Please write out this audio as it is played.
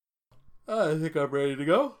I think I'm ready to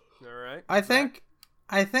go. All right. I think.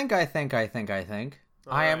 I am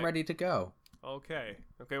right. ready to go. Okay.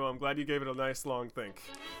 Okay, well, I'm glad you gave it a nice long think.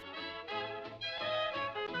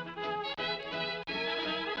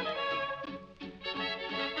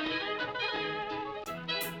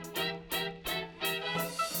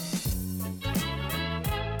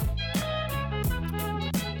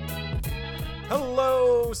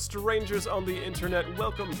 Hello, strangers on the internet.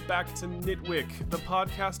 Welcome back to Nitwick, the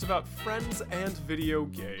podcast about friends and video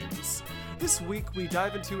games. This week, we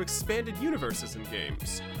dive into expanded universes in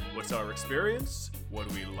games. What's our experience? What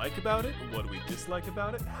do we like about it? What do we dislike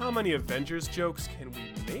about it? How many Avengers jokes can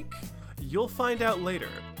we make? You'll find out later.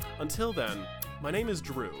 Until then, my name is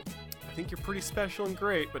Drew. I think you're pretty special and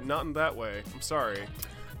great, but not in that way. I'm sorry.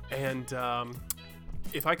 And,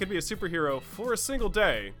 if I could be a superhero for a single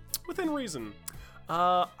day, within reason,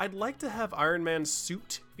 I'd like to have Iron Man's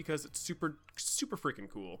suit because it's super freaking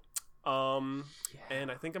cool. And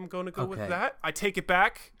I think I'm going to go with that. I take it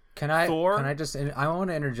back. Thor. I want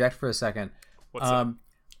to interject for a second. What's up?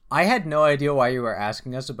 I had no idea why you were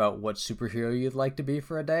asking us about what superhero you'd like to be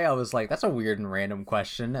for a day. I was like, that's a weird and random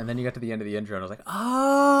question. And then you got to the end of the intro and I was like,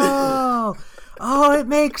 oh, it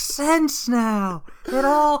makes sense now. It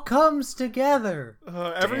all comes together.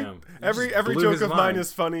 Every joke of mine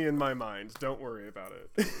is funny in my mind. Don't worry about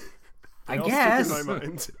it. I guess. Stick in my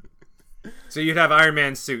mind. So you'd have Iron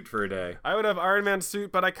Man's suit for a day. I would have Iron Man's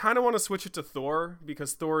suit, but I kind of want to switch it to Thor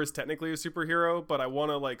because Thor is technically a superhero, but I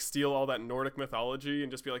want to like steal all that Nordic mythology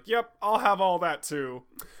and just be like, yep, I'll have all that too.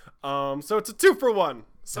 So it's a 2-for-1.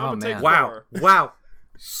 So I'm gonna take Thor. Wow.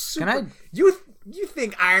 Can You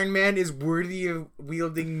think Iron Man is worthy of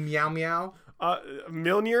wielding Meow Meow?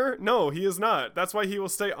 Mjolnir? No, he is not. That's why he will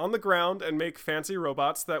stay on the ground and make fancy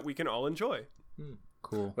robots that we can all enjoy.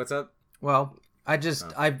 Cool. What's up? Well,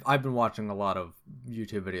 I've been watching a lot of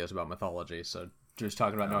YouTube videos about mythology, so just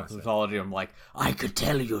talking about Norse mythology, I'm like, I could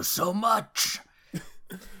tell you so much.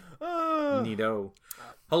 Neato.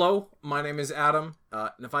 Hello, my name is Adam,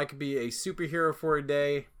 and if I could be a superhero for a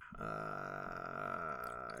day,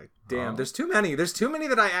 there's too many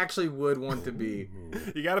that I actually would want to be.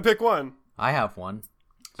 You gotta pick one. I have one.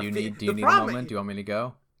 Do you need a moment? Do you want me to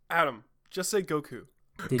go? Adam, just say Goku.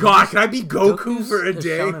 God, can I be Goku for a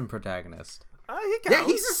day? Shonen protagonist. He counts. Yeah,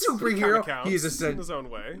 he's a superhero. He's in his own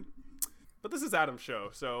way. But this is Adam's show,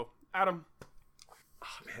 so Adam. Oh,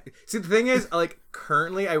 man. See, the thing is, like,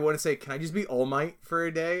 currently, I want to say, can I just be All Might for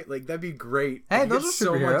a day? Like, that'd be great. Hey, those are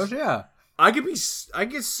superheroes, yeah. I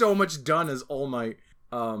get so much done as All Might.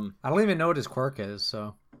 I don't even know what his quirk is,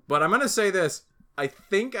 so. But I'm gonna say this. I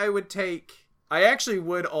think I actually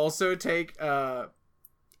would also take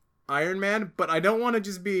Iron Man, but I don't want to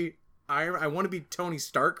just be I want to be Tony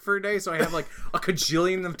Stark for a day, so I have like a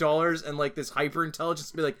cajillion of dollars and like this hyper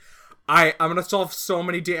intelligence to be like, I'm gonna solve so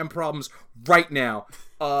many damn problems right now.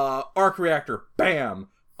 Arc reactor, bam.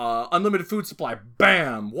 Unlimited food supply,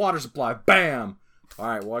 bam. Water supply, bam. All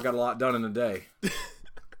right, well I got a lot done in a day.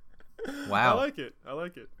 Wow, I like it.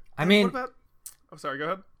 I mean, what about? Oh, sorry. Go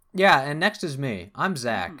ahead. Yeah, and next is me. I'm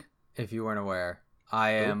Zach. If you weren't aware, I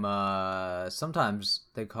am. Sometimes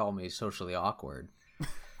they call me socially awkward.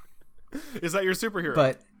 Is that your superhero?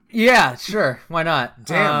 But yeah, sure, why not?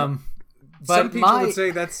 Damn. But some people would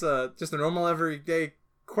say that's just a normal everyday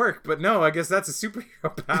quirk, but no, I guess that's a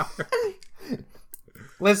superhero power.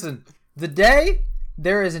 Listen, the day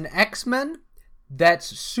there is an X-Men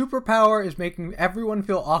that's superpower is making everyone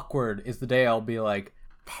feel awkward is the day I'll be like,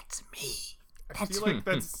 that's me. I feel like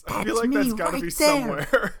that's gotta be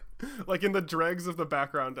somewhere. Like in the dregs of the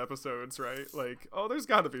background episodes, right? Like, oh, there's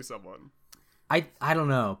gotta be someone. I don't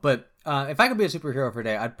know, but if I could be a superhero for a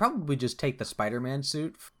day, I'd probably just take the Spider-Man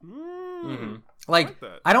suit. Like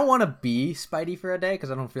I don't want to be Spidey for a day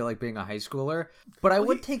because I don't feel like being a high schooler, but I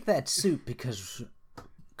would take that suit because,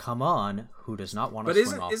 come on, who does not want to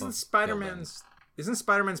swing off isn't of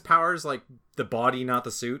Spider-Man's powers like the body, not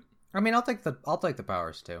the suit? I mean, I'll take the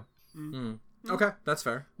powers too. Okay, that's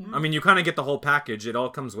fair. I mean, you kind of get the whole package. It all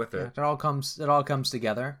comes with it. Yeah, it all comes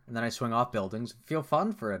together, and then I swing off buildings. Feel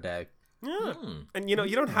fun for a day. Yeah. And you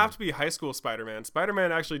don't have to be high school Spider-Man.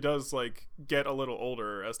 Spider-Man actually does like get a little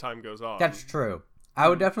older as time goes on. That's true. I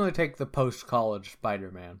would definitely take the post-college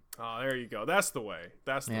Spider-Man. Oh, there you go. That's the way.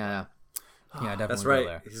 Yeah, definitely. That's right.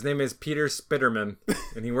 There. His name is Peter Spiderman,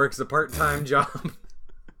 and he works a part-time job.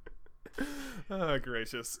 Oh,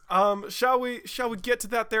 gracious. Shall we get to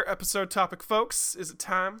that there episode topic, folks? Is it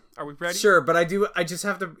time? Are we ready? Sure, but I just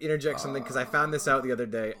have to interject something because I found this out the other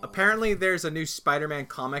day. Apparently, there's a new Spider-Man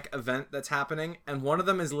comic event that's happening, and one of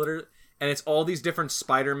them is literally, and it's all these different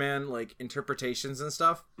Spider-Man like interpretations and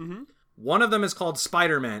stuff. One of them is called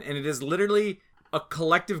Spider-Man, and it is literally a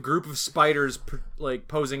collective group of spiders like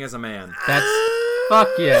posing as a man. That's fuck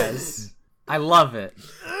yes. I love it.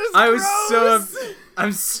 I'm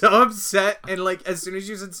so upset, and like as soon as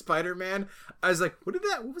you said Spider-Man, I was like, what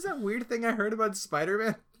was that weird thing I heard about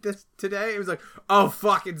Spider-Man today? It was like, oh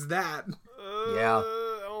fuck, it's that. Yeah.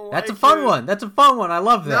 That's a fun one. That's a fun one. I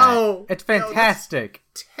love that. No, it's fantastic.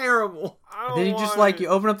 Terrible. Then you just like you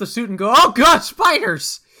open up the suit and go, oh god,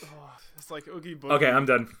 spiders. It's like Oogie Boogie. Okay, I'm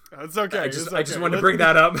done. It's okay. I just wanted to bring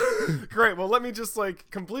that up. Great. Well, let me just like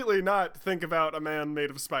completely not think about a man made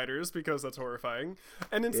of spiders because that's horrifying,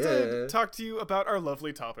 and instead talk to you about our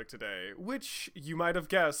lovely topic today, which you might have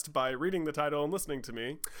guessed by reading the title and listening to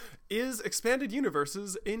me, is expanded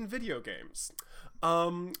universes in video games.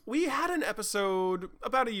 We had an episode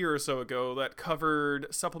about a year or so ago that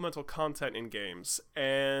covered supplemental content in games,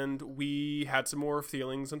 and we had some more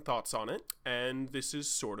feelings and thoughts on it, and this is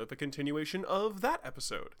sort of a continuation of that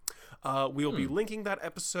episode. We'll be linking that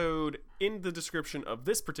episode in the description of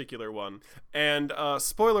this particular one, and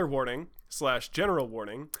spoiler warning / general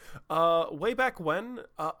warning, way back when,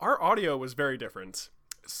 our audio was very different,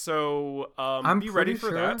 so be ready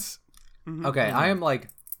for that. Okay, I am like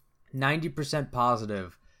 90%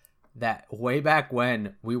 positive that way back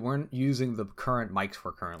when we weren't using the current mics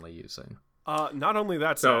we're currently using. Not only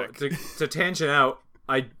that, so Zach. to tangent out,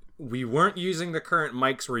 we weren't using the current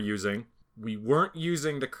mics we're using. We weren't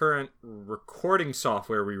using the current recording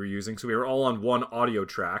software we were using, so we were all on one audio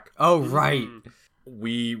track. Oh, right.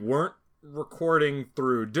 We weren't recording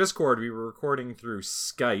through Discord. We were recording through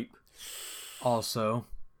Skype. Also.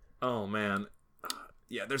 Oh, man.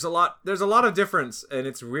 Yeah, there's a lot of difference, and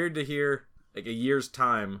it's weird to hear like a year's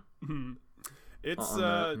time. It's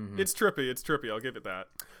trippy. I'll give it that.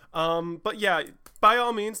 But yeah, by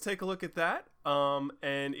all means, take a look at that.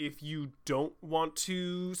 And if you don't want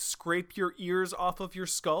to scrape your ears off of your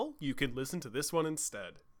skull, you can listen to this one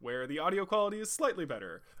instead, where the audio quality is slightly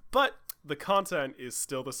better, but the content is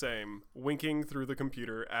still the same, winking through the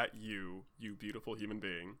computer at you, you beautiful human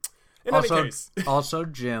being. In any case. Also,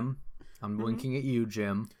 Jim. I'm winking at you,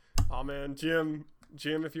 Jim. Oh man, Jim,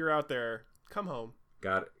 if you're out there, come home.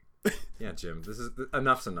 Got it. Yeah, Jim, this is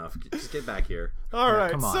enough's enough. Just get back here. All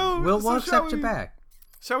right, come on. So we'll accept you back.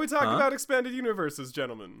 Shall we talk about expanded universes,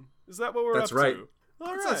 gentlemen? Is that what we're up to? That's right.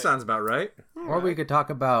 All right. That sounds about right. Or we could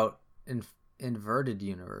talk about inverted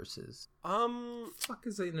universes. What the fuck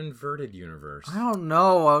is an inverted universe? I don't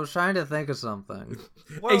know. I was trying to think of something.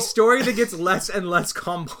 A story that gets less and less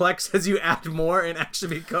complex as you add more and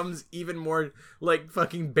actually becomes even more like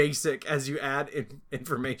fucking basic as you add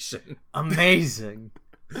information. Amazing.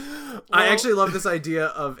 I actually love this idea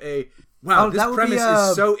of this premise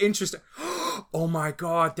is so interesting. Oh my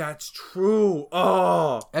god, that's true.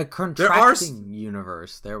 Oh, a contracting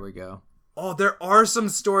universe. There we go. Oh, there are some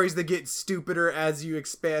stories that get stupider as you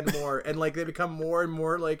expand more, and like they become more and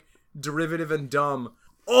more like derivative and dumb.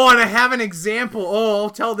 Oh, and I have an example. Oh, I'll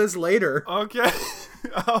tell this later. Okay.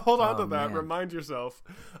 Hold on to that. Man. Remind yourself.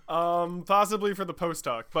 Possibly for the post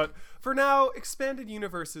talk. But for now, expanded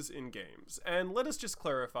universes in games. And let us just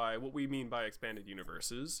clarify what we mean by expanded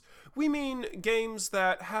universes. We mean games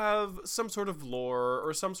that have some sort of lore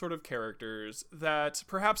or some sort of characters that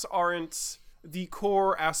perhaps aren't the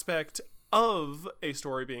core aspect of a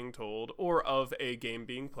story being told or of a game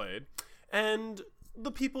being played. And the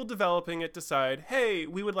people developing it decide, hey,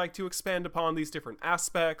 we would like to expand upon these different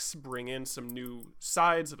aspects, bring in some new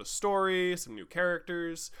sides of a story, some new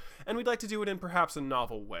characters, and we'd like to do it in perhaps a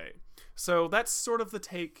novel way. So that's sort of the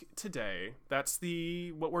take today. That's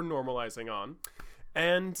what we're normalizing on.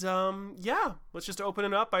 And let's just open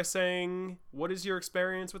it up by saying, what is your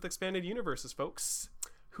experience with expanded universes, folks?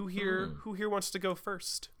 Who here wants to go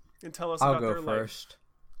first and tell us about their life? I'll go first.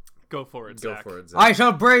 Go for it, Zach. I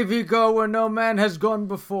shall bravely go where no man has gone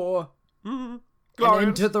before. And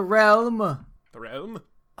into the realm. The realm?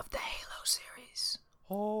 Of the Halo series.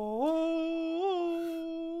 Oh,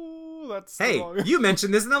 that's you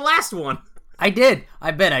mentioned this in the last one. I did.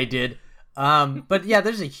 I bet I did. But yeah,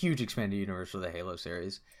 there's a huge expanded universe for the Halo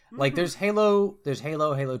series. Like there's Halo 2,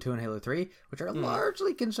 and Halo 3, which are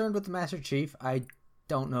largely concerned with the Master Chief. I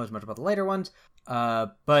don't know as much about the later ones.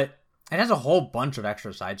 But it has a whole bunch of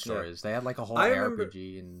extra side stories. Yeah. They had like a whole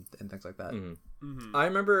RPG and things like that. I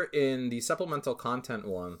remember in the supplemental content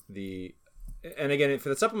one, and again, for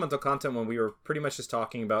the supplemental content one, we were pretty much just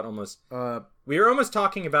talking about we were almost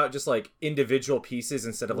talking about just like individual pieces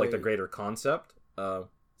instead of like the greater concept.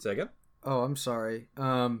 Say again? Oh, I'm sorry.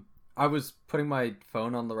 I was putting my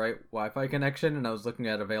phone on the right Wi-Fi connection and I was looking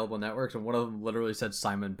at available networks and one of them literally said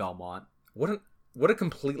Simon Belmont. What an What a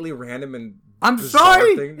completely random and I'm bizarre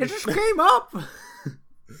sorry. thing to It just came up.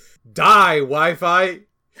 Die, Wi-Fi.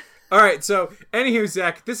 All right, so anywho,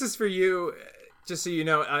 Zach, this is for you. Just so you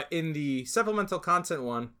know, in the supplemental content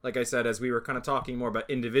one, like I said, as we were kind of talking more about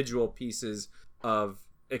individual pieces of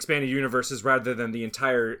expanded universes rather than the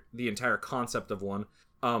entire concept of one,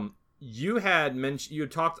 you had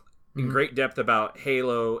talked in great depth about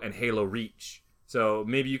Halo and Halo Reach. So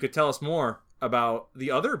maybe you could tell us more about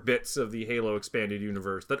the other bits of the Halo expanded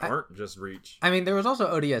universe that aren't just Reach. I mean, there was also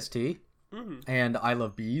ODST and I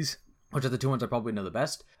Love Bees, which are the two ones I probably know the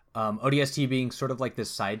best. ODST being sort of like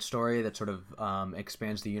this side story that sort of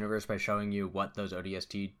expands the universe by showing you what those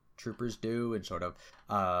ODST troopers do and sort of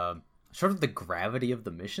the gravity of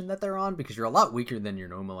the mission that they're on, because you're a lot weaker than you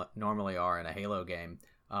normally are in a Halo game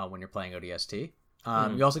when you're playing ODST.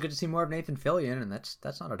 You also get to see more of Nathan Fillion, and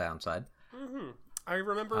that's not a downside. I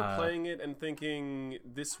remember playing it and thinking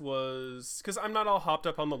this was, because I'm not all hopped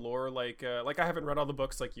up on the lore, like I haven't read all the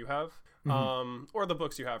books like you have, or the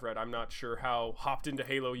books you have read. I'm not sure how hopped into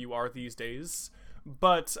Halo you are these days,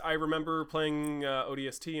 but I remember playing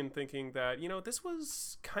ODST and thinking that, this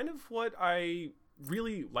was kind of what I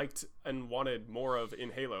really liked and wanted more of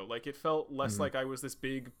in Halo. Like, it felt less like I was this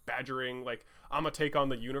big badgering, like, I'm a take on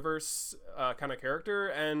the universe kind of character,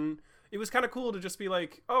 and it was kind of cool to just be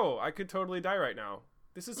like, oh, I could totally die right now.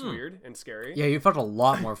 This is weird and scary. Yeah, you felt a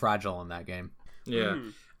lot more fragile in that game. Yeah.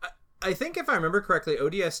 I think if I remember correctly,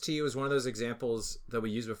 ODST was one of those examples that we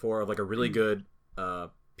used before of like a really good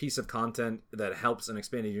piece of content that helps an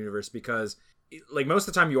expanded universe, because like most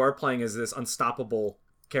of the time you are playing as this unstoppable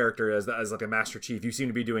character, as like a Master Chief. You seem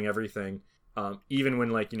to be doing everything. Even when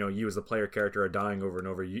like, you as the player character are dying over and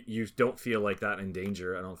over, you don't feel like that in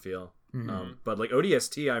danger, I don't feel. But like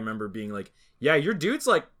ODST, I remember being like, yeah, your dude's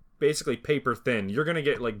like basically paper thin. You're gonna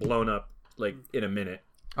get like blown up like in a minute.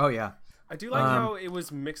 Oh yeah. I do like how it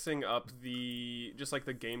was mixing up the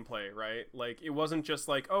gameplay, right? Like, it wasn't just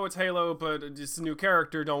like, oh, it's Halo, but it's a new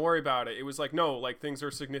character, don't worry about it. It was like, no, like, things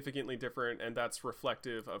are significantly different, and that's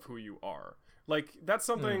reflective of who you are. Like, that's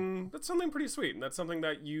something pretty sweet, and that's something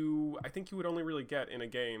that I think you would only really get in a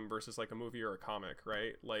game versus like a movie or a comic,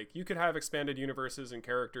 right? Like, you could have expanded universes and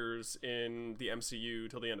characters in the MCU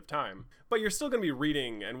till the end of time, but you're still going to be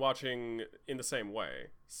reading and watching in the same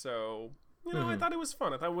way. So, I thought it was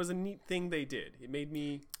fun. I thought it was a neat thing they did. It made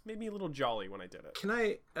me a little jolly when I did it. Can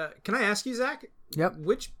I ask you, Zach? Yep.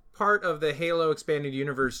 Which part of the Halo expanded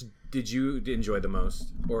universe did you enjoy the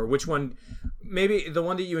most, or which one? Maybe the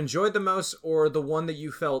one that you enjoyed the most, or the one that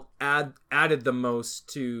you felt added the most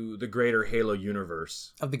to the greater Halo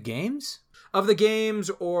universe? Of the games? Of the games,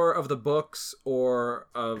 or of the books, or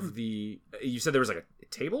of the... You said there was like a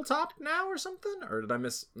tabletop now or something? Or did I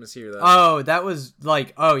mishear that? Oh, that was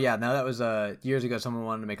like... Oh, yeah. No, that was years ago someone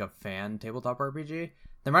wanted to make a fan tabletop RPG.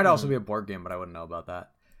 There might also be a board game, but I wouldn't know about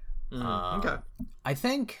that. Okay. I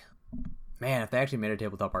think... Man, if they actually made a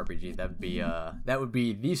tabletop RPG, that would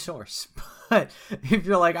be the source. But if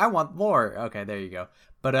you're like, I want more, okay, there you go.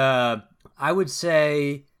 But I would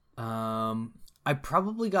say I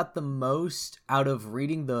probably got the most out of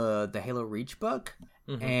reading the Halo Reach book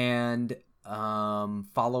and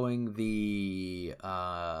following the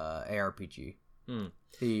ARPG.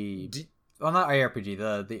 Well, not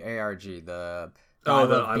ARPG, the ARG, the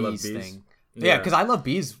I Love Bees thing. Yeah, because I Love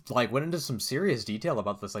Bees like went into some serious detail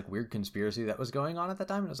about this like weird conspiracy that was going on at the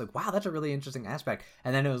time, and I was like, wow, that's a really interesting aspect.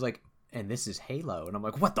 And then it was like, and this is Halo, and I'm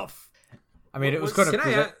like, what the? I mean, it was kind of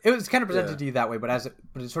presented to you that way, but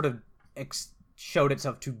it sort of showed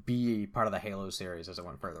itself to be part of the Halo series as it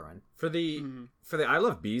went further in. For the I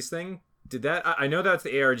Love Bees thing, did that? I know that's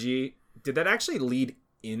the ARG. Did that actually lead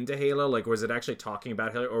into Halo? Like, was it actually talking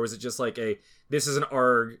about Halo, or was it just like this is an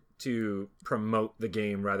ARG to promote the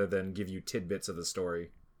game rather than give you tidbits of the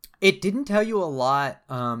story? It didn't tell you a lot.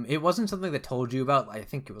 It wasn't something that told you about. I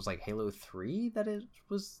think it was like Halo 3 that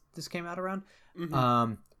this came out around.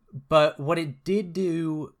 But what it did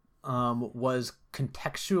do was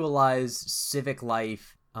contextualize civic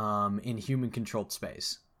life in human-controlled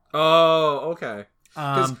space. Oh, okay.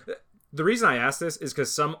 The reason I asked this is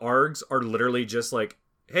because some ARGs are literally just like,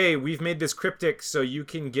 hey, we've made this cryptic so you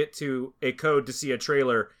can get to a code to see a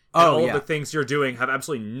trailer, and all the things you're doing have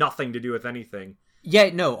absolutely nothing to do with anything. Yeah,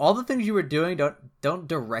 no, all the things you were doing aren't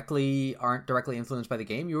directly influenced by the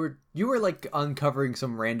game. You were like uncovering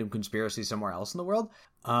some random conspiracy somewhere else in the world.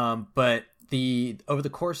 But over the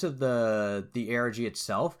course of the ARG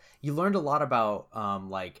itself, you learned a lot about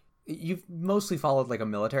like you've mostly followed like a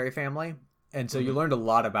military family, and so you learned a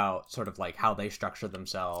lot about sort of like how they structure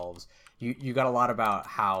themselves. You got a lot about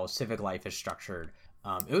how civic life is structured.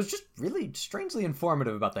 It was just really strangely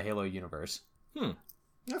informative about the Halo universe.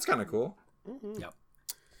 That's kind of cool. Yep.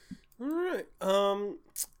 All right.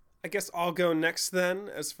 I guess I'll go next then,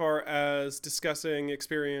 as far as discussing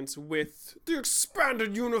experience with the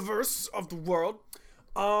expanded universe of the world.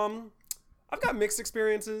 I've got mixed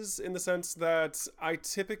experiences in the sense that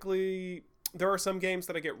there are some games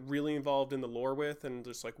that I get really involved in the lore with and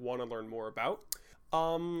just like want to learn more about.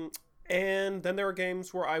 And then there are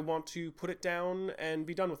games where I want to put it down and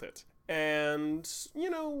be done with it. And,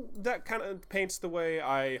 that kind of paints the way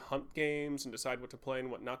I hunt games and decide what to play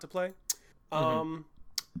and what not to play.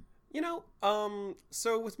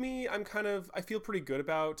 So with me, I feel pretty good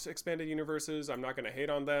about expanded universes. I'm not going to hate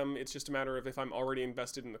on them. It's just a matter of if I'm already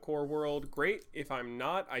invested in the core world, great. If I'm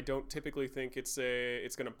not, I don't typically think it's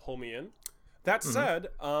going to pull me in. That said,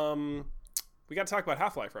 we got to talk about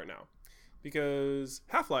Half-Life right now, because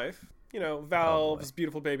Half-Life, Valve's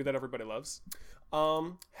beautiful baby that everybody loves,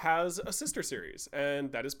 has a sister series,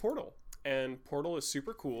 and that is Portal. And Portal is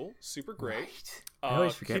super cool, super great. Right. I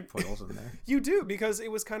always forget Portal's in there. You do, because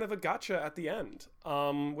it was kind of a gotcha at the end,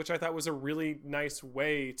 which I thought was a really nice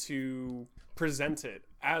way to present it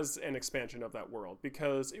as an expansion of that world,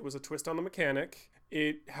 because it was a twist on the mechanic.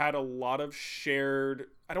 It had a lot of shared,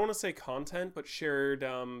 I don't want to say content, but shared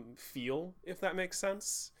feel, if that makes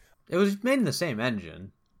sense. It was made in the same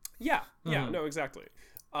engine. Yeah, no, exactly.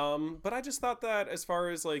 But I just thought that as far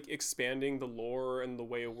as like expanding the lore and the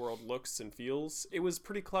way a world looks and feels, it was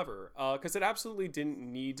pretty clever, because it absolutely didn't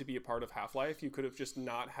need to be a part of Half-Life. You could have just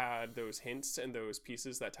not had those hints and those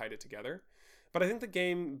pieces that tied it together. But I think the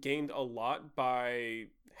game gained a lot by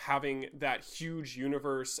having that huge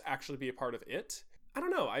universe actually be a part of it. I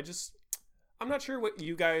don't know, I'm not sure what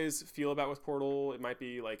you guys feel about with Portal. It might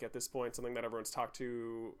be like at this point something that everyone's talked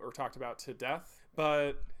about to death,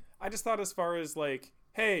 but I just thought as far as like,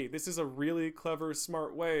 hey, this is a really clever,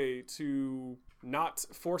 smart way to not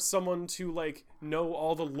force someone to like know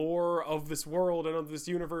all the lore of this world and of this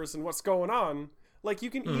universe and what's going on. Like you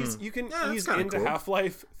can ease into cool.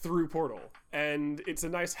 Half-Life through Portal, and it's a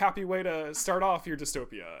nice, happy way to start off your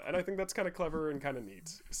dystopia. And I think that's kind of clever and kind of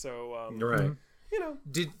neat. So, right.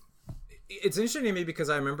 It's interesting to me because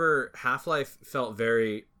I remember Half-Life felt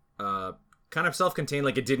very kind of self-contained,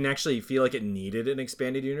 like it didn't actually feel like it needed an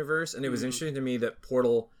expanded universe, and it was interesting to me that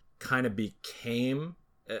Portal kind of became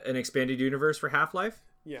an expanded universe for Half-Life.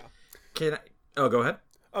 Yeah. Go ahead.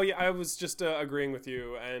 Oh yeah, I was just agreeing with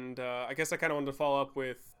you, and I guess I kind of wanted to follow up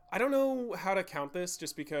with, I don't know how to count this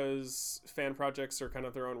just because fan projects are kind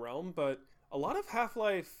of their own realm, but a lot of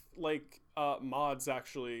Half-Life mods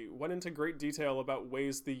actually went into great detail about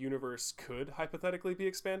ways the universe could hypothetically be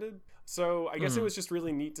expanded. So I guess it was just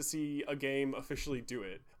really neat to see a game officially do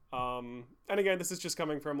it. And again, this is just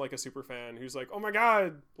coming from like a super fan who's like, oh my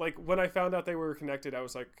god, like when I found out they were connected, I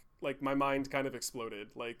was like my mind kind of exploded.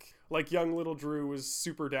 Like young little Drew was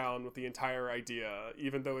super down with the entire idea,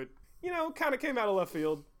 even though it, kind of came out of left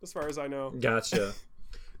field as far as I know. Gotcha.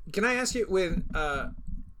 Can I ask you with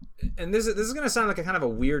and this is going to sound like a kind of a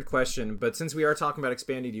weird question, but since we are talking about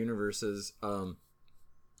expanded universes,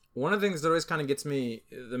 one of the things that always kind of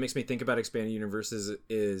makes me think about expanded universes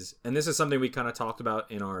is, and this is something we kind of talked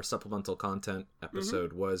about in our supplemental content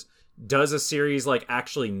episode, was, does a series like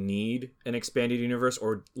actually need an expanded universe,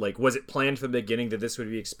 or like was it planned from the beginning that this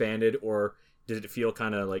would be expanded, or did it feel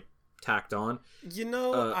kind of like tacked on?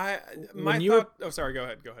 Oh, sorry, go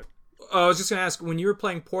ahead. I was just going to ask, when you were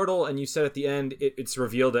playing Portal and you said at the end it's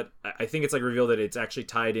revealed that, I think it's like revealed that it's actually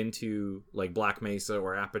tied into like Black Mesa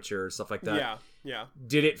or Aperture or stuff like that. Yeah.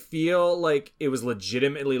 Did it feel like it was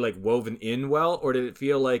legitimately like woven in well, or did it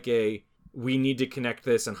feel like we need to connect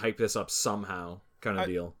this and hype this up somehow kind of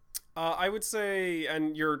deal? I would say,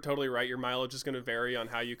 and you're totally right, your mileage is going to vary on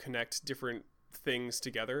how you connect different things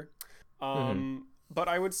together. But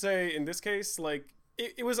I would say in this case, like,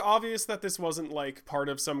 it was obvious that this wasn't like part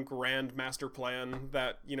of some grand master plan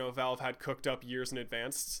that, Valve had cooked up years in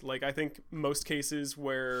advance. Like, I think most cases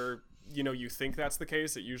where, you think that's the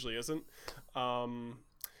case, it usually isn't.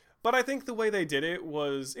 But I think the way they did it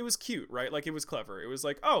was cute, right? Like, it was clever. It was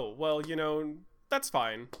like, oh, well, that's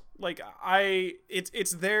fine. Like,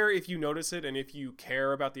 it's there if you notice it and if you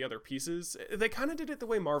care about the other pieces. They kind of did it the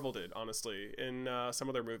way Marvel did, honestly, in some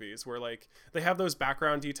of their movies, where like they have those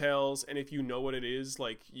background details, and if you know what it is,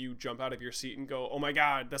 like you jump out of your seat and go, oh my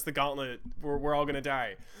god, that's the gauntlet, we're all gonna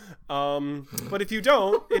die. But if you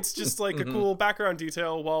don't, it's just like a cool background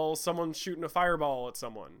detail while someone's shooting a fireball at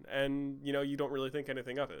someone, and you don't really think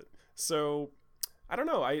anything of it. So I don't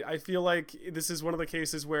know. I feel like this is one of the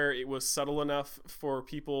cases where it was subtle enough for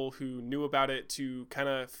people who knew about it to kind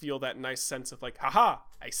of feel that nice sense of like, haha,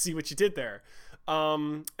 I see what you did there.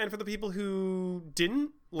 And for the people who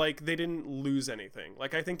didn't, like, they didn't lose anything.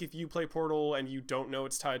 Like, I think if you play Portal and you don't know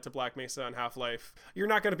it's tied to Black Mesa and Half-Life, you're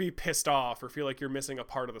not going to be pissed off or feel like you're missing a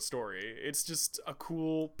part of the story. It's just a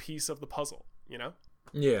cool piece of the puzzle, you know?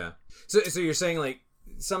 Yeah. So you're saying, like,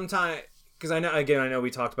 sometime, because I know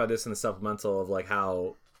we talked about this in the supplemental of, like,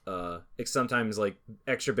 how sometimes, like,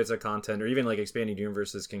 extra bits of content or even, like, expanded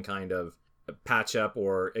universes can kind of patch up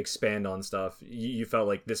or expand on stuff. You felt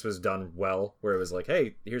like this was done well, where it was like,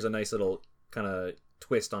 hey, here's a nice little kind of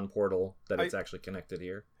twist on Portal that it's actually connected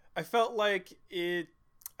here. I felt like it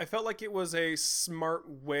was a smart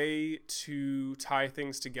way to tie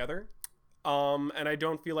things together. And I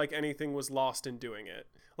don't feel like anything was lost in doing it.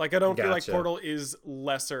 Like, I don't feel like Portal is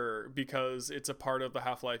lesser because it's a part of the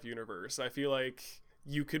Half-Life universe. I feel like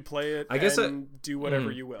you could play it and do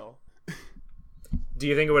whatever you will. Do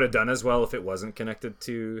you think it would have done as well if it wasn't connected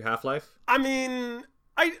to Half-Life? I mean,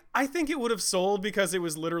 I think it would have sold because it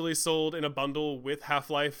was literally sold in a bundle with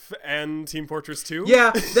Half-Life and Team Fortress 2.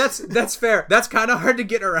 Yeah, that's fair. That's kind of hard to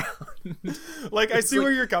get around. Like, I see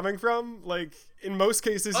where you're coming from. Like, in most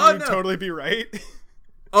cases, you'd totally be right.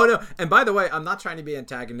 Oh, no. And by the way, I'm not trying to be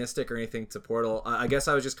antagonistic or anything to Portal. I guess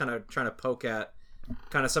I was just kind of trying to poke at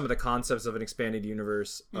kind of some of the concepts of an expanded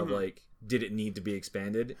universe of, like, did it need to be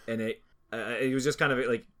expanded? And it was just kind of,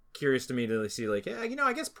 like, curious to me to see, like, yeah, you know,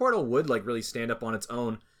 I guess Portal would, like, really stand up on its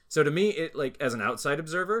own. So to me, it, like, as an outside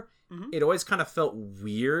observer, it always kind of felt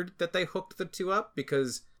weird that they hooked the two up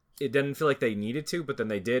because it didn't feel like they needed to, but then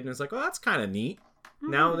they did. And it's like, oh, that's kind of neat.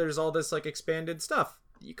 Now there's all this, like, expanded stuff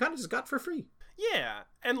you kind of just got for free. Yeah,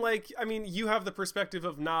 and, like, I mean, you have the perspective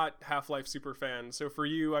of not Half-Life super fan, so for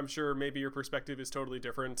you, I'm sure maybe your perspective is totally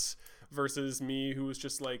different versus me, who was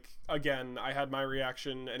just, like, again, I had my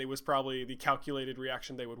reaction, and it was probably the calculated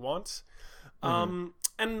reaction they would want.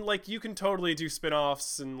 And, like, you can totally do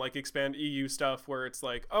spin-offs and, like, expand EU stuff where it's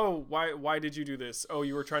like, oh, why did you do this? Oh,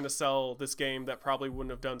 you were trying to sell this game that probably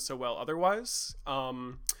wouldn't have done so well otherwise.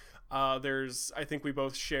 I think we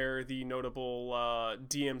both share the notable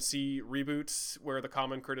DMC reboot where the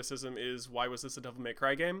common criticism is, why was this a Devil May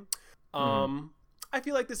Cry game? I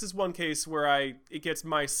feel like this is one case where it gets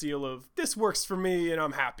my seal of, this works for me and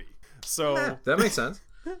I'm happy. So that makes sense.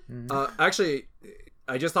 Actually,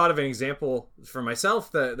 I just thought of an example for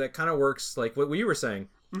myself that kind of works like what you were saying.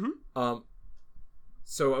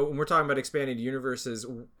 So when we're talking about expanded universes,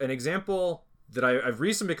 an example that I've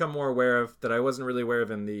recently become more aware of that I wasn't really aware of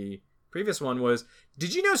in the previous one was,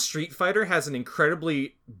 did you know Street Fighter has an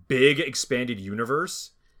incredibly big expanded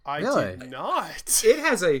universe? I did not.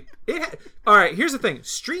 All right, here's the thing.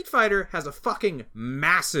 Street Fighter has a fucking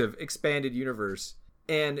massive expanded universe.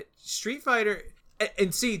 And Street Fighter...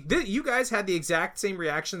 And see, you guys had the exact same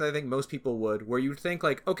reaction that I think most people would, where you'd think,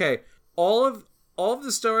 like, okay, all of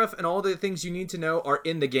the stuff and all the things you need to know are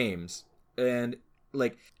in the games. And,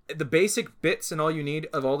 like, the basic bits and all you need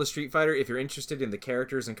of all the Street Fighter, if you're interested in the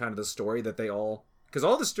characters and kind of the story that they all... Because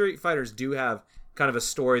all the Street Fighters do have kind of a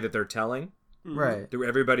story that they're telling. Right. Through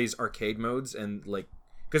everybody's arcade modes. And, like...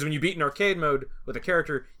 Because when you beat an arcade mode with a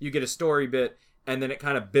character, you get a story bit, and then it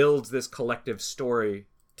kind of builds this collective story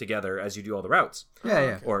together as you do all the routes.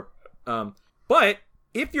 Yeah. But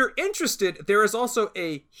if you're interested, there is also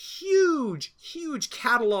a huge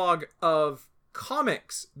catalog of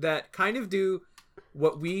comics that kind of do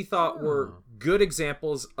what we thought were good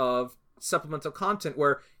examples of supplemental content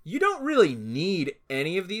where you don't really need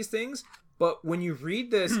any of these things, but when you read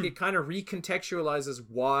this, it kind of recontextualizes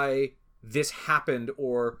why this happened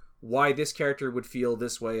or why this character would feel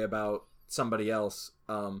this way about somebody else.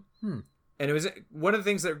 And it was one of the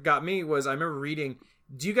things that got me was I remember reading.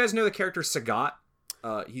 Do you guys know the character Sagat?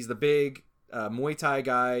 He's the big Muay Thai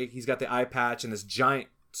guy. He's got the eye patch and this giant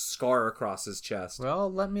scar across his chest.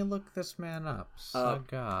 Well, let me look this man up.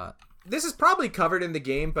 Sagat. This is probably covered in the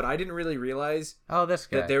game, but I didn't really realize. Oh, this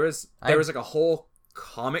guy. That there was like a whole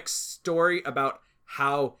comic story about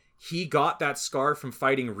how he got that scar from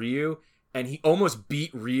fighting Ryu, and he almost beat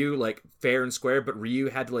Ryu like fair and square, but Ryu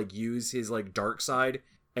had to like use his like dark side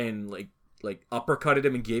and like uppercutted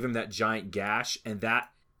him and gave him that giant gash, and that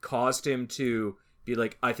caused him to be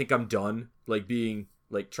like, I think I'm done, like being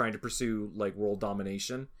like trying to pursue like world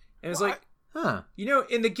domination. And it's like, you know,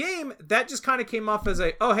 in the game that just kind of came off as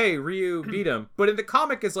a, oh hey, Ryu beat him, but in the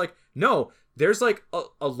comic it's like, no, there's like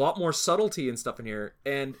a lot more subtlety and stuff in here,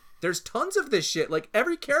 and there's tons of this shit. Like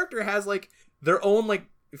every character has like their own like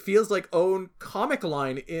feels like own comic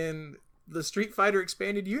line in the Street Fighter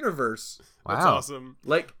expanded universe. Wow. That's awesome.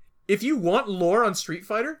 Like, if you want lore on Street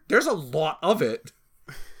Fighter, there's a lot of it.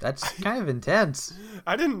 That's kind of intense.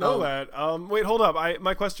 I didn't know that. Wait, hold up.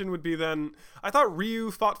 My question would be then. I thought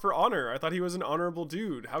Ryu fought for honor. I thought he was an honorable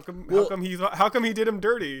dude. How come he did him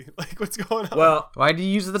dirty? Like, what's going on? Well, Why do you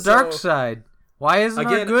use the dark side? Why isn't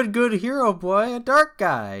our good hero boy a dark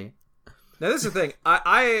guy? now this is the thing.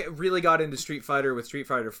 I really got into Street Fighter with Street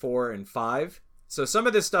Fighter 4 and 5. So some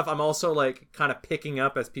of this stuff I'm also like kind of picking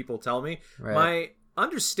up as people tell me. Right. My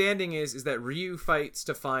understanding is that Ryu fights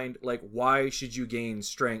to find like why should you gain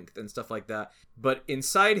strength and stuff like that. But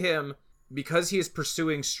inside him, because he is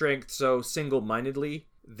pursuing strength so single-mindedly,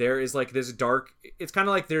 there is like this dark. It's kind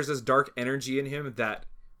of like there's this dark energy in him that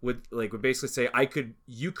would basically say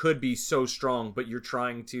you could be so strong, but you're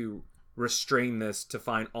trying to restrain this to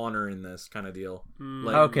find honor in this kind of deal.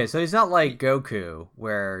 Like, Okay, so he's not like Goku,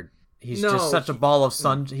 where he's just such a ball of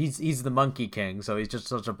sun. He's the Monkey King, so he's just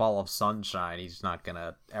such a ball of sunshine. He's not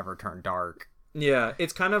gonna ever turn dark. Yeah,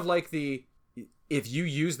 it's kind of like if you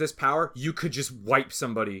use this power, you could just wipe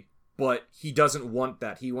somebody, but he doesn't want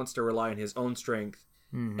that. He wants to rely on his own strength.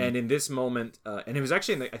 Mm-hmm. And in this moment, and it was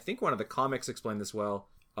actually I think one of the comics explained this well.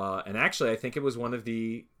 And actually, I think it was one of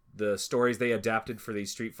the stories they adapted for the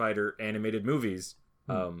Street Fighter animated movies,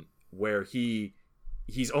 where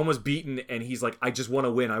he's almost beaten and he's like, I just want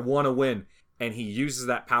to win. I want to win. And he uses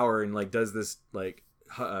that power and like does this like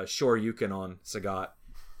Shoryuken on Sagat.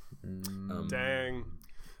 Dang.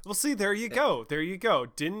 Well, see, there you go. There you go.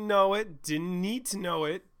 Didn't know it. Didn't need to know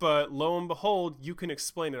it. But lo and behold, you can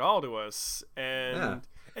explain it all to us. And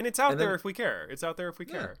it's out there if we care. It's out there if we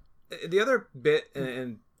care. The other bit,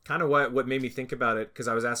 and kind of what made me think about it, because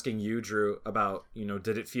I was asking you, Drew, about,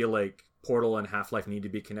 did it feel like Portal and Half-Life need to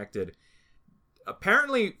be connected?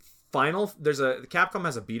 Apparently, Capcom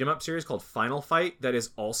has a beat-em-up series called Final Fight that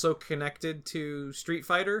is also connected to Street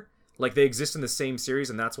Fighter. Like, they exist in the same series,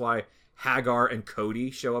 and that's why Hagar and Cody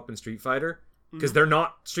show up in Street Fighter. Because they're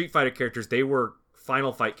not Street Fighter characters, they were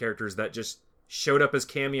Final Fight characters that just showed up as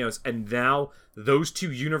cameos, and now those two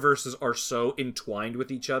universes are so entwined with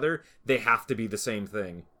each other, they have to be the same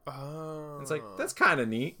thing. Oh. It's like, that's kind of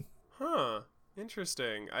neat. Huh.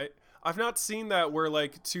 Interesting. I've not seen that where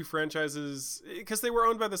like two franchises, because they were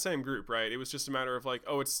owned by the same group, right? It was just a matter of like,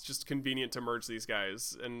 oh, it's just convenient to merge these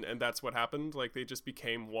guys, and that's what happened. Like they just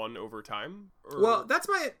became one over time. Or... Well, that's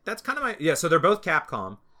kind of my yeah. So they're both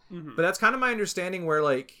Capcom, but that's kind of my understanding. Where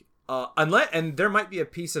like, and there might be a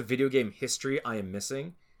piece of video game history I am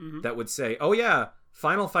missing that would say, oh yeah,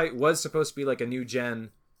 Final Fight was supposed to be like a new gen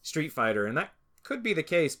Street Fighter, and that could be the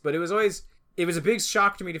case, but it was a big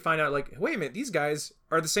shock to me to find out, like, wait a minute, these guys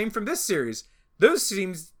are the same from this series. Those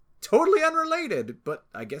seems totally unrelated, but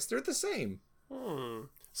I guess they're the same.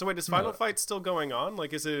 So wait, is Final Fight still going on?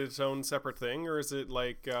 Like, is it its own separate thing, or is it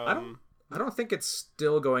like... I don't think it's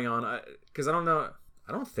still going on, because I don't know.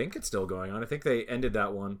 I don't think it's still going on. I think they ended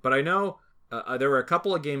that one. But I know there were a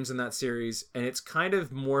couple of games in that series, and it's kind of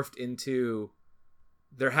morphed into...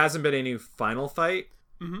 There hasn't been any Final Fight,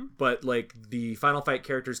 but like the Final Fight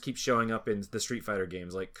characters keep showing up in the Street Fighter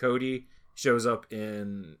games. Like Cody shows up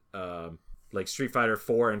in like Street Fighter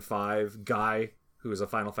 4 and 5. Guy, who is a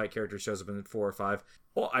Final Fight character, shows up in 4 or 5.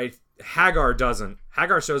 Well, Hagar doesn't.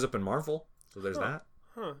 Hagar shows up in Marvel, so there's that.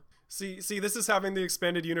 Huh. See, this is having the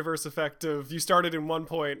expanded universe effect of you started in one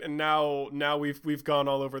point and now we've gone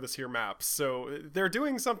all over this here map. So they're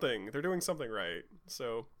doing something. They're doing something right.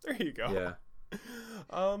 So there you go. Yeah.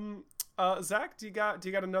 Zach, do you got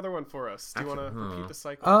another one for us? Do you want to repeat the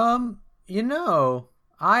cycle?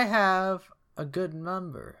 I have a good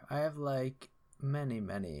number. I have like many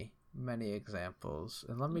examples,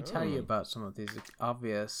 and let me tell you about some of these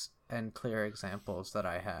obvious and clear examples that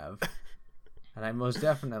I have. And I most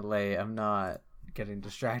definitely am not getting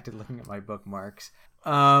distracted looking at my bookmarks.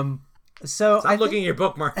 Stop looking at your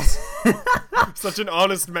bookmarks. Such an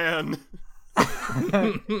honest man.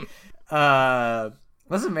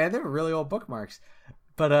 Listen, man, they were really old bookmarks.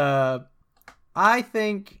 But I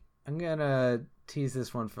think I'm gonna tease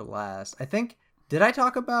this one for last. Did I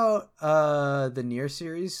talk about the Nier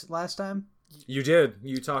series last time? You did.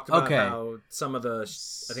 You talked about how some of the,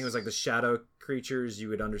 I think it was like the shadow creatures, you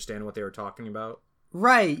would understand what they were talking about.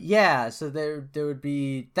 Right, yeah. So there would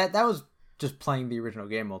be that was just playing the original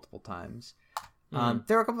game multiple times.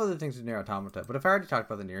 There were a couple other things with Nier Automata, but if I already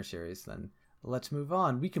talked about the Nier series, then let's move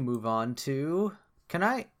on. We can move on to...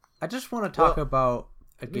 I just want to talk about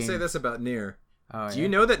a game... Let me say this about Nier. Oh, Do you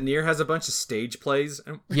know that Nier has a bunch of stage plays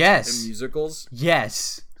and musicals?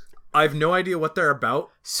 Yes. I have no idea what they're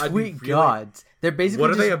about. Sweet God. They're basically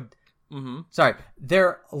What are they... Sorry.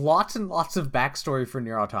 They're lots and lots of backstory for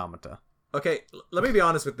Nier Automata. Okay, let me be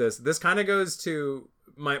honest with this. This kind of goes to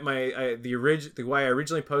the why I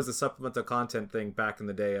originally posed the supplemental content thing back in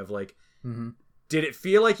the day of like, did it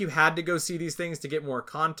feel like you had to go see these things to get more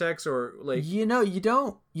context, or like you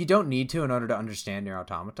don't need to in order to understand Nier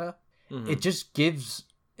Automata. It's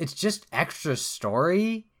just extra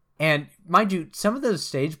story. And mind you, some of those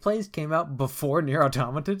stage plays came out before Nier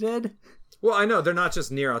Automata did. Well, I know they're not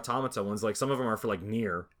just Nier Automata ones. Like some of them are for like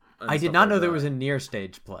Nier. I did not know there was a Nier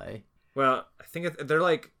stage play. Well, I think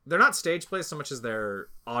they're not stage plays so much as they're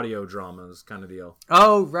audio dramas kind of deal.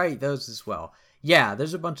 Oh, right, those as well. Yeah,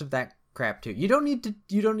 there's a bunch of that crap too. You don't need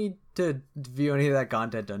to view any of that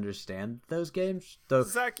content to understand those games, though.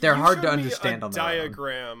 Zach, they're hard to understand on their own.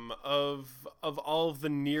 Diagram of all of the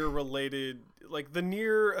Nier related, like the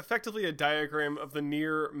Nier, effectively a diagram of the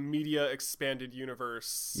Nier media expanded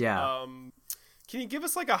universe. Yeah. Can you give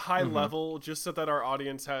us like a high level, just so that our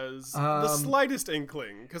audience has the slightest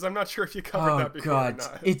inkling? Because I'm not sure if you covered that before or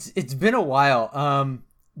not. It's been a while.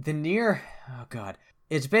 The Nier, oh god,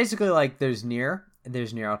 it's basically like there's Nier and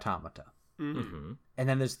there's Nier Automata, and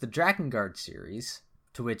then there's the Drakengard series,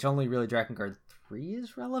 to which only really Drakengard 3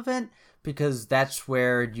 is relevant, because that's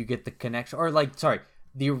where you get the connection, or like, sorry,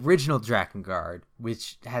 the original Drakengard,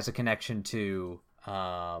 which has a connection to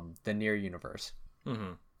the Nier universe.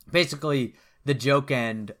 Basically, the joke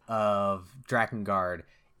end of Drakengard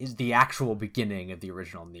is the actual beginning of the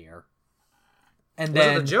original Nier. And was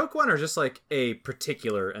then it the joke one, or just like a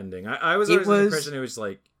particular ending? I was always under the impression it was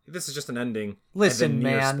like, this is just an ending. Listen, and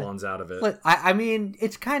then Nier man, spawns out of it. I mean,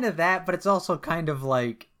 it's kind of that, but it's also kind of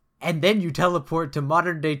like, and then you teleport to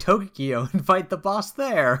modern day Tokyo and fight the boss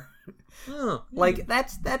there. Like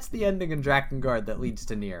that's the ending in Drakengard that leads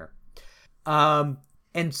to Nier. And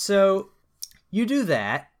so you do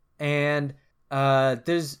that, and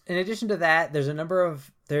there's, in addition to that, there's a number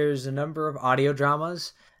of audio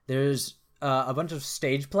dramas. There's a bunch of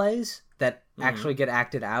stage plays that actually get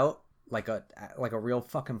acted out like a real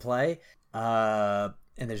fucking play. And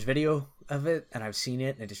there's video of it, and I've seen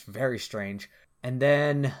it, and it's very strange. And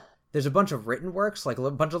then there's a bunch of written works, like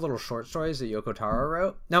a bunch of little short stories that Yoko Taro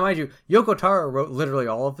wrote. Now, mind you, Yoko Taro wrote literally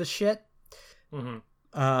all of this shit.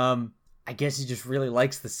 I guess he just really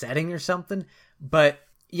likes the setting or something. But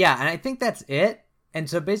yeah, and I think that's it. And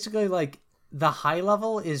so basically, like, the high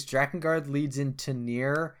level is Drakengard leads into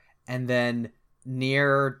Nier, and then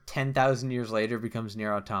Nier 10,000 years later becomes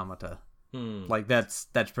Nier Automata. Like, that's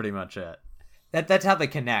pretty much it. That's how they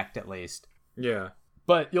connect, at least. Yeah.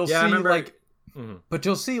 But you'll see, I remember, like... But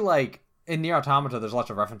you'll see, like, in Nier Automata, there's lots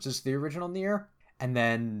of references to the original Nier, and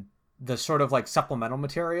then the sort of, like, supplemental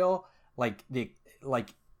material, like,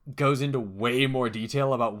 goes into way more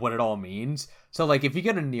detail about what it all means. So, like, if you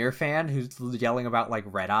get a Nier fan who's yelling about, like,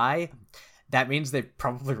 Red Eye, that means they've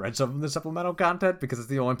probably read some of the supplemental content, because it's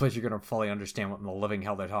the only place you're going to fully understand what in the living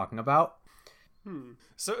hell they're talking about.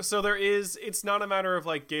 So there is, it's not a matter of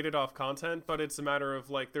like gated off content, but it's a matter of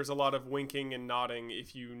like there's a lot of winking and nodding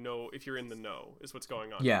if you're in the know is what's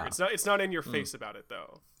going on. Yeah. Here. It's not in your face about it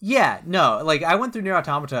though. Yeah, no, like I went through Nier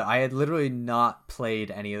Automata. I had literally not played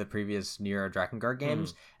any of the previous Nier or Drakengard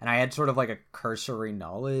games, and I had sort of like a cursory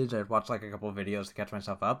knowledge. I'd watched like a couple of videos to catch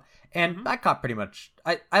myself up, and I caught pretty much.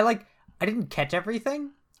 I didn't catch everything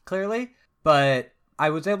clearly, but I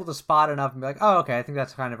was able to spot enough and be like, oh, okay, I think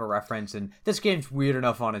that's kind of a reference, and this game's weird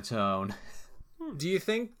enough on its own. Do you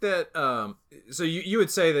think that, so you would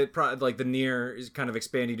say that, like, the Nier is kind of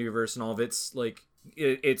expanded universe and all of its, like,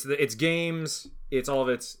 it's games, it's all of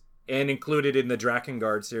its, and included in the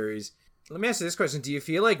Drakengard series. Let me ask you this question. Do you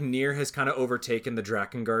feel like Nier has kind of overtaken the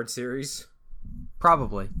Drakengard series?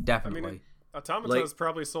 Probably, definitely. I mean, Automata has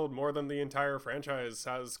probably sold more than the entire franchise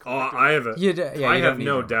has. I have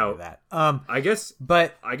no doubt. That. I guess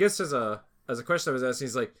as a question I was asking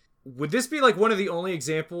is like, would this be like one of the only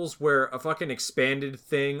examples where a fucking expanded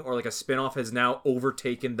thing or like a spin-off has now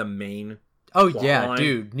overtaken the main? Oh yeah, line?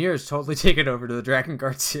 Dude, Nier's totally taken over to the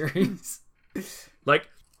Drakengard series. Like,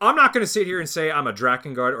 I'm not going to sit here and say I'm a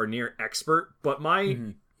Drakengard or Nier expert, but my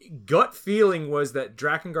gut feeling was that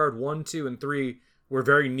Drakengard 1, 2, and 3 were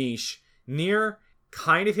very niche. Nier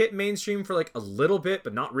kind of hit mainstream for like a little bit,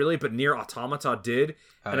 but not really, but Nier Automata did.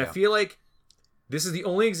 I feel like this is the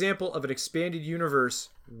only example of an expanded universe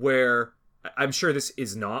where, I'm sure this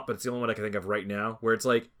is not, but it's the only one I can think of right now, where it's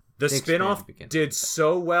like the spin-off did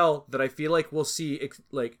so well that I feel like we'll see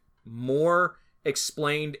like more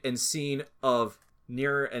explained and seen of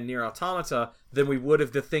Nier and Nier Automata than we would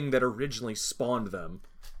of the thing that originally spawned them.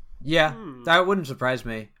 Yeah, that wouldn't surprise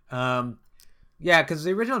me. Yeah, because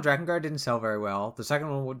the original Drakengard didn't sell very well. The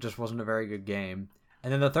second one just wasn't a very good game.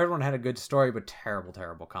 And then the third one had a good story, but terrible,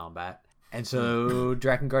 terrible combat. And so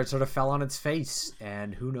Drakengard sort of fell on its face,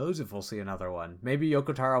 and who knows if we'll see another one. Maybe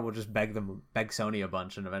Yoko Taro will just beg Sony a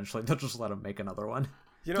bunch, and eventually they'll just let him make another one.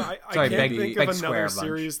 You know, I can't think of another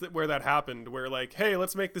series where that happened, where like, hey,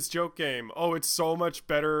 let's make this joke game. Oh, it's so much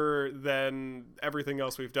better than everything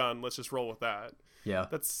else we've done. Let's just roll with that. Yeah.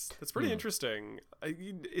 That's pretty interesting.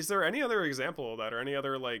 Is there any other example of that, or any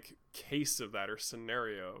other like case of that or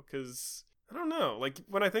scenario? Because I don't know. Like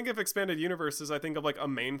when I think of expanded universes, I think of like a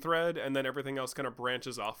main thread, and then everything else kind of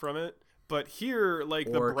branches off from it. But here,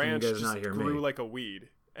 like the branch just grew like a weed,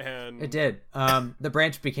 and it did. The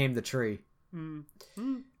branch became the tree.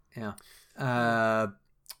 Yeah.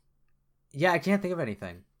 Yeah, I can't think of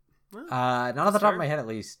anything. Not off the top of my head, at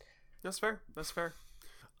least. That's fair.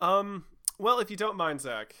 Well, if you don't mind,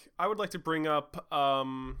 Zach, I would like to bring up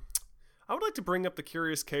the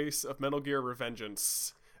curious case of Metal Gear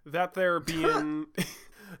Revengeance. That there being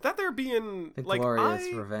the like glorious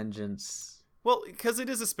Revengeance. Well, because it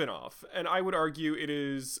is a spin-off, and I would argue it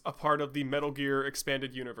is a part of the Metal Gear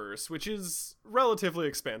expanded universe, which is relatively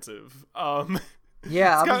expansive.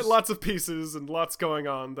 Yeah, it's got lots of pieces and lots going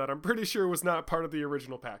on that I'm pretty sure was not part of the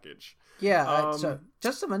original package. Yeah, so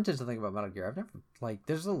just to mention something about Metal Gear, I've never, like,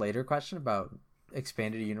 there's a later question about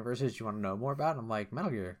expanded universes you want to know more about, and I'm like,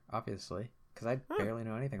 Metal Gear, obviously, because I barely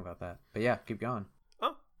know anything about that. But yeah, keep going.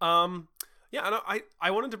 Yeah,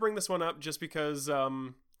 I wanted to bring this one up just because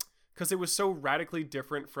it was so radically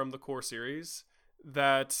different from the core series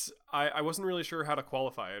that I wasn't really sure how to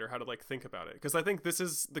qualify it or how to like think about it, because I think this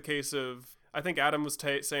is the case of, I think Adam was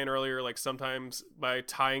saying earlier, like sometimes by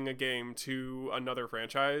tying a game to another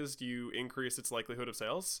franchise you increase its likelihood of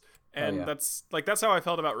sales, and that's how I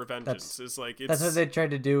felt about Revengeance. That's what they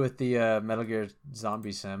tried to do with the Metal Gear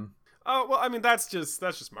Zombie Sim. Oh well, I mean that's just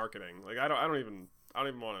marketing. Like I don't even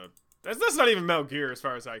want to. That's not even Metal Gear as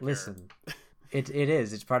far as I care. Listen. It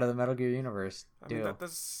is. It's part of the Metal Gear universe. I mean,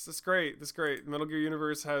 that's great. That's great. Metal Gear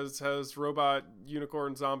universe has robot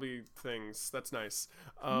unicorn zombie things. That's nice.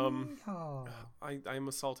 I'm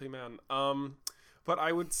a salty man. But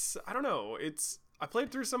I don't know. I played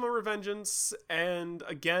through some of Revengeance, and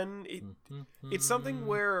again, it's something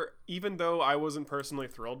where even though I wasn't personally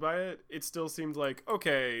thrilled by it, it still seemed like,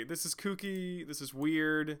 okay, this is kooky. This is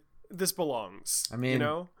weird. This belongs. I mean, you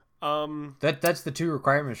know, that's the two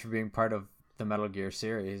requirements for being part of the Metal Gear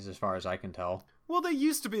series, as far as I can tell. Well, they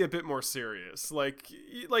used to be a bit more serious. Like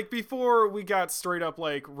before we got straight up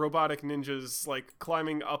like robotic ninjas like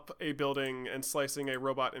climbing up a building and slicing a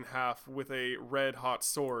robot in half with a red hot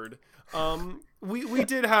sword. We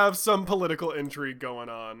did have some political intrigue going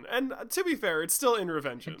on, and to be fair, it's still in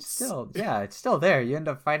Revengeance. It's still there. You end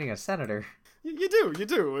up fighting a senator. You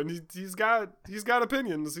do, and he's got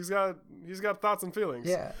opinions. He's got thoughts and feelings.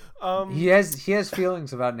 Yeah. He has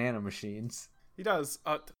feelings about nanomachines. He does.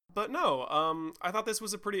 But no. I thought this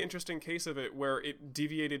was a pretty interesting case of it, where it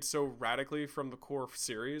deviated so radically from the core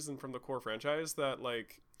series and from the core franchise that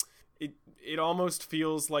like it almost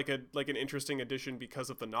feels like an interesting addition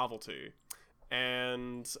because of the novelty.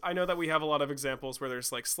 And I know that we have a lot of examples where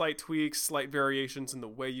there's like slight tweaks, slight variations in the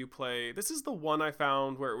way you play. This is the one I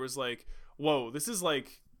found where it was like, whoa, this is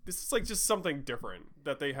like just something different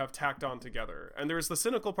that they have tacked on together. And there's the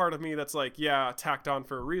cynical part of me that's like, yeah, tacked on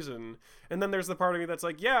for a reason. And then there's the part of me that's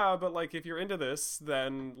like, yeah, but like if you're into this,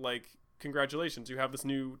 then like congratulations, you have this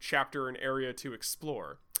new chapter and area to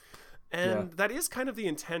explore. And that is kind of the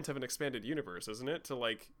intent of an expanded universe, isn't it? To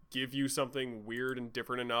like give you something weird and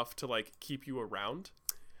different enough to like keep you around.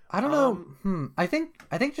 I don't know. I think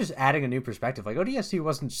just adding a new perspective, like ODST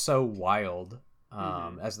wasn't so wild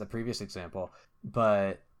as the previous example,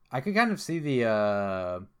 but I could kind of see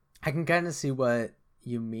what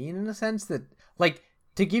you mean in a sense that like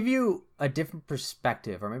to give you a different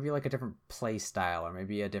perspective, or maybe like a different play style, or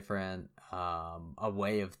maybe a different a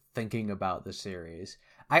way of thinking about the series.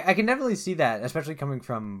 I can definitely see that, especially coming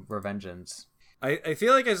from Revengeance. I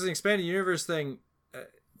feel like as an expanded universe thing,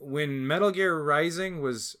 when Metal Gear Rising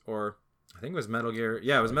was, or I think it was Metal Gear,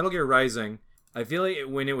 it was Metal Gear Rising. I feel like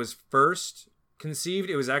when it was first conceived,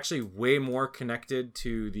 it was actually way more connected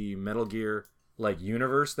to the Metal Gear like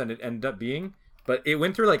universe than it ended up being. But it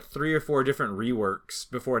went through like 3 or 4 different reworks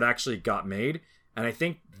before it actually got made, and I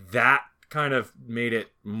think that kind of made it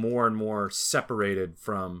more and more separated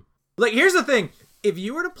from. Like, here's the thing. If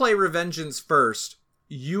you were to play Revengeance first,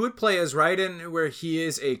 you would play as Raiden, where he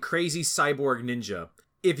is a crazy cyborg ninja.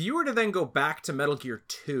 If you were to then go back to Metal Gear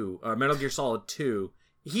 2, or Metal Gear Solid 2,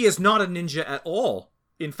 he is not a ninja at all.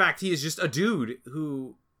 In fact, he is just a dude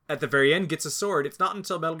who, at the very end, gets a sword. It's not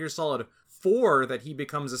until Metal Gear Solid 4 that he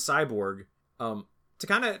becomes a cyborg. To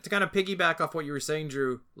kind of piggyback off what you were saying,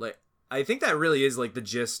 Drew, like, I think that really is like the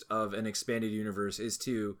gist of an expanded universe is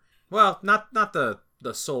to, well, not the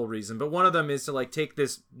sole reason, but one of them is to like take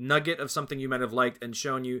this nugget of something you might have liked and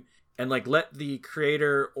shown you, and like let the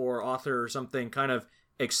creator or author or something kind of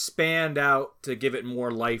expand out to give it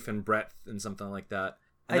more life and breadth and something like that.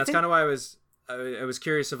 And that's kind of why I was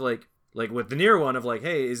curious of like with the Nier one of like,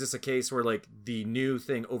 hey, is this a case where like the new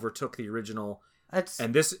thing overtook the original?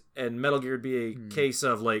 And Metal Gear would be a case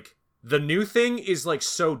of like the new thing is like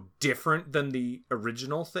so different than the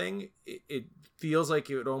original thing. It feels like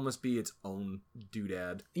it would almost be its own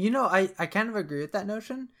doodad. I kind of agree with that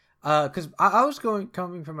notion. Because I was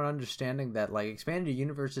coming from an understanding that like expanded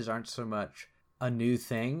universes aren't so much a new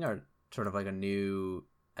thing or sort of like a new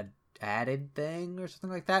added thing or something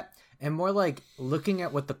like that, and more like looking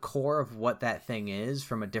at what the core of what that thing is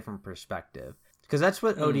from a different perspective. Because that's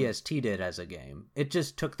what ODST did as a game. It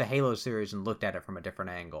just took the Halo series and looked at it from a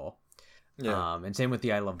different angle. Yeah. And same with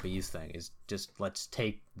the I Love Bees thing, is just let's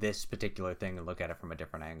take this particular thing and look at it from a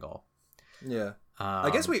different angle. Yeah. I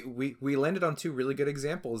guess we landed on two really good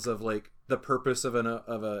examples of like the purpose of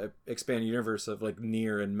a expanded universe of like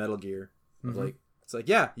Nier and Metal Gear. Of like, it's like,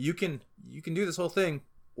 yeah, you can do this whole thing,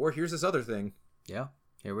 or here's this other thing. Yeah.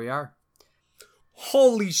 Here we are.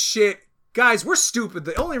 Holy shit. Guys, we're stupid.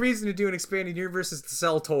 The only reason to do an expanded universe is to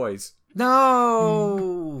sell toys.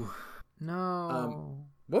 No.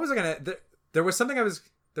 What was I gonna? There was something I was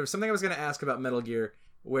gonna ask about Metal Gear,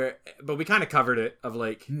 but we kind of covered it. Of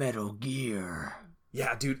like Metal Gear.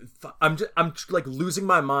 Yeah, dude, I'm like losing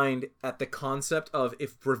my mind at the concept of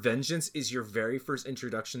if Revengeance is your very first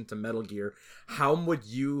introduction to Metal Gear, how would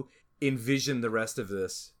you envision the rest of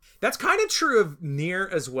this? That's kind of true of Nier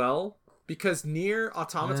as well. Because Nier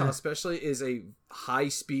Automata especially is a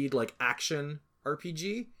high-speed, like, action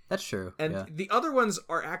RPG. That's true. And the other ones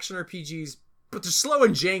are action RPGs, but they're slow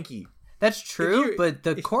and janky. That's true, but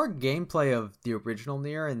the core gameplay of the original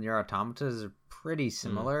Nier and Nier Automata is pretty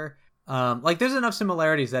similar. Like, there's enough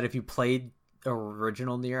similarities that if you played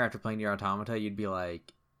original Nier after playing Nier Automata, you'd be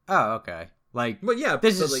like, oh, okay. Like,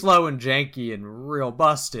 this is slow and janky and real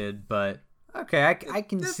busted, but okay, I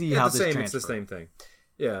can see how this transfers. It's the same thing.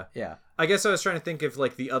 Yeah. Yeah. I guess I was trying to think if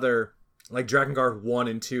like the other, like Dragon Guard 1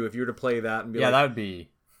 and 2, if you were to play that and be that would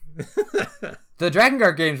be... The Dragon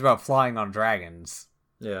Guard game's about flying on dragons.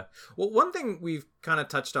 Yeah. Well, one thing we've kind of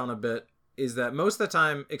touched on a bit is that most of the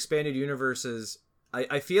time expanded universes,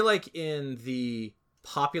 I feel like in the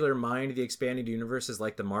popular mind, the expanded universe is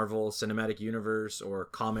like the Marvel Cinematic Universe or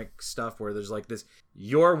comic stuff where there's like this,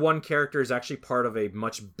 your one character is actually part of a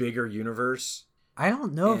much bigger universe. I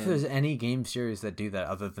don't know if there's any game series that do that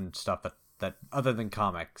other than stuff that other than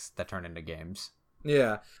comics that turn into games.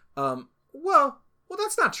 Yeah. Well,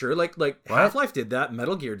 that's not true. Like Half-Life did that,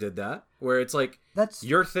 Metal Gear did that, where it's like that's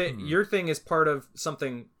your thing. Your thing is part of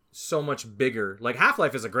something so much bigger. Like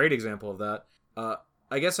Half-Life is a great example of that.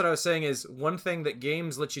 I guess what I was saying is one thing that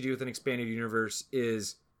games let you do with an expanded universe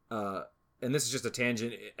is, and this is just a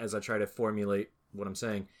tangent as I try to formulate what I'm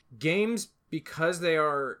saying. Games, because they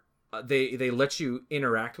are. They let you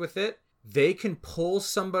interact with it. They can pull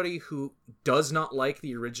somebody who does not like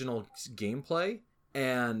the original gameplay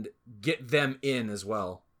and get them in as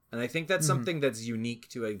well. And I think that's something that's unique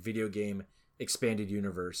to a video game expanded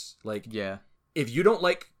universe. Like, if you don't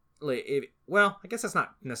like well, I guess that's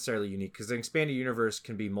not necessarily unique because the expanded universe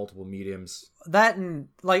can be multiple mediums. That and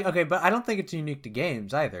like, okay, but I don't think it's unique to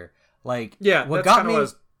games either. Like, what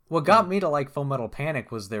got me to like Full Metal Panic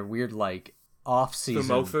was their weird like off-season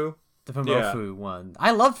the Fumofu one. I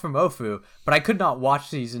loved Fumofu, but I could not watch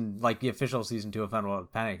the official season 2 of Full Metal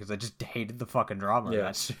Panic because I just hated the fucking drama in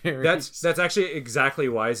that series. That's actually exactly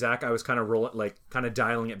why, Zach, I was kind of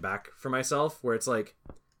dialing it back for myself, where it's like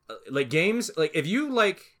games, like if you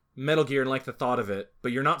like Metal Gear and like the thought of it,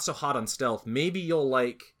 but you're not so hot on stealth, maybe you'll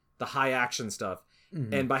like the high action stuff.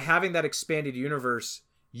 And by having that expanded universe,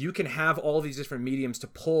 you can have all these different mediums to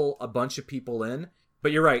pull a bunch of people in.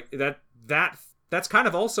 But you're right, that's kind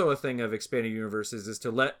of also a thing of expanded universes is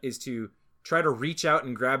to try to reach out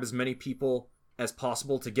and grab as many people as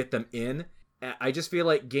possible to get them in. I just feel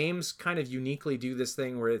like games kind of uniquely do this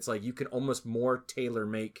thing where it's like you can almost more tailor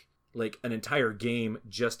make like an entire game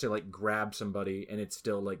just to like grab somebody and it's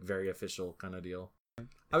still like very official kind of deal.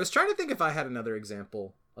 I was trying to think if I had another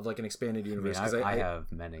example of like an expanded universe. I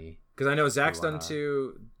have many. Because I know Zach's done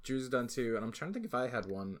 2, Drew's done 2, and I'm trying to think if I had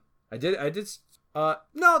one. I did.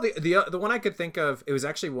 No, the one I could think of, it was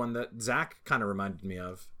actually one that Zach kind of reminded me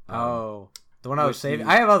of. The one I was saving.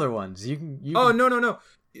 I have other ones. You can. No.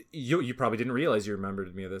 You probably didn't realize you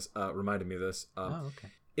reminded me of this. Okay.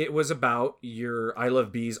 It was about your I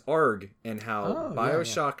Love Bees ARG and how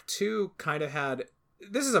BioShock 2 kind of had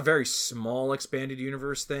this is a very small expanded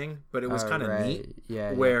universe thing, but it was kind of neat.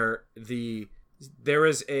 Yeah. Where there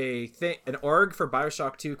is an org for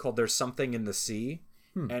BioShock 2 called "There's Something in the Sea,"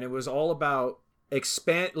 and it was all about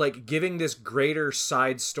giving this greater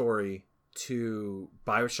side story to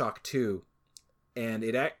BioShock 2, and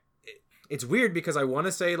it's weird because I want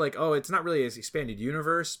to say like, oh, it's not really an expanded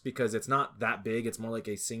universe because it's not that big. It's more like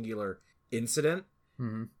a singular incident.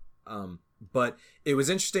 Mm-hmm. But it was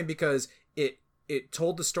interesting because it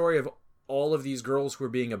told the story of all of these girls who were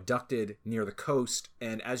being abducted near the coast,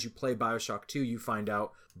 and as you play BioShock 2, you find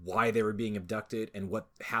out why they were being abducted and what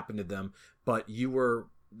happened to them. But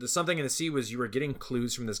Something in the Sea was you were getting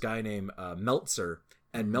clues from this guy named Meltzer,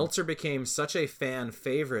 and Meltzer became such a fan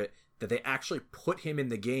favorite that they actually put him in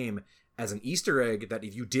the game as an Easter egg that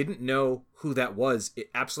if you didn't know who that was, it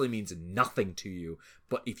absolutely means nothing to you.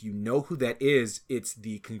 But if you know who that is, it's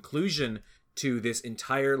the conclusion to this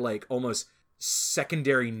entire like almost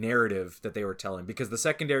secondary narrative that they were telling, because the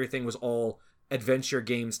secondary thing was all adventure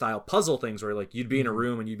game style puzzle things where like you'd be in a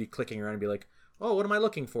room and you'd be clicking around and be like, oh, what am I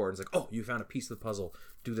looking for? And it's like, oh, you found a piece of the puzzle,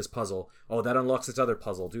 do this puzzle, oh, that unlocks this other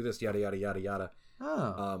puzzle, do this, yada yada yada yada.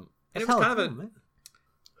 And it was kind of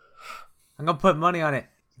I'm gonna put money on it.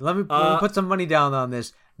 Let me put some money down on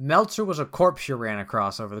this. Meltzer was a corpse you ran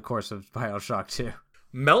across over the course of BioShock 2.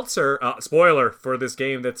 Meltzer, spoiler for this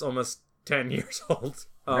game that's almost 10 years old.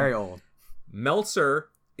 Very old. Meltzer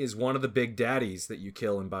is one of the big daddies that you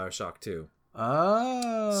kill in BioShock 2.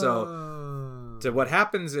 Oh. So what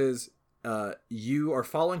happens is you are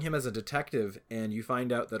following him as a detective, and you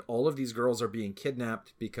find out that all of these girls are being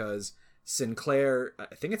kidnapped because Sinclair,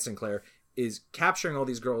 I think it's Sinclair, is capturing all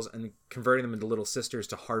these girls and converting them into little sisters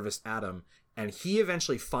to harvest Adam. And he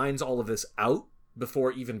eventually finds all of this out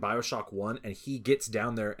before even BioShock 1, and he gets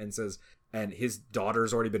down there and says, and his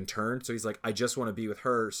daughter's already been turned, so he's like, I just want to be with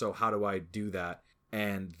her, so how do I do that?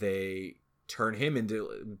 And they turn him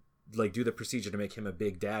into, like, do the procedure to make him a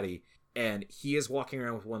big daddy, and he is walking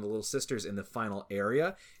around with one of the little sisters in the final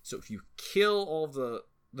area. So if you kill all the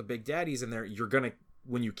big daddies in there, you're gonna,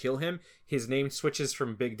 when you kill him, his name switches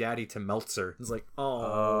from Big Daddy to Meltzer. It's like,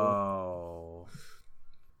 oh.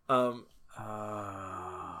 And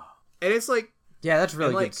it's like, yeah, that's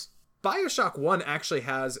really like, good. BioShock 1 actually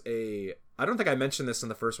has I don't think I mentioned this in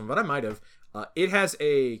the first one, but I might have. It has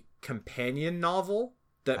a companion novel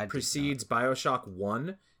that precedes BioShock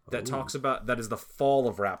 1 that talks about, that is the fall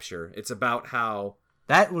of Rapture. It's about how...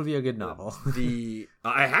 That would be a good novel.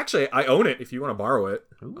 I own it if you want to borrow it.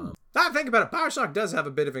 Now I think about it, BioShock does have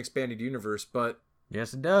a bit of an expanded universe, but...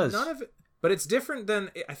 Yes, it does. None of it... But it's different than...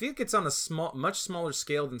 I think it's on a much smaller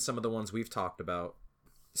scale than some of the ones we've talked about.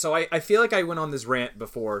 So I feel like I went on this rant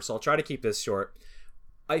before, so I'll try to keep this short.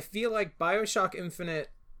 I feel like BioShock Infinite,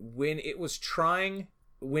 when it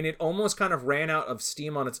almost kind of ran out of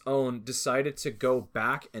steam on its own, decided to go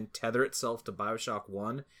back and tether itself to BioShock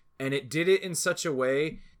 1. And it did it in such a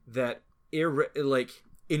way that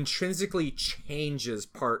intrinsically changes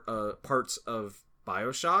parts of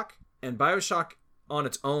BioShock. And BioShock on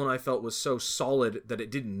its own, I felt, was so solid that it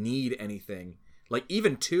didn't need anything. Like,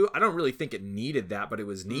 even 2, I don't really think it needed that, but it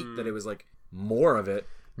was neat that it was, like, more of it.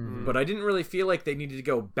 But I didn't really feel like they needed to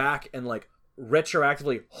go back and, like,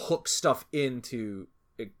 retroactively hook stuff into,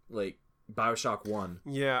 like, BioShock 1.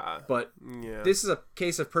 Yeah. But this is a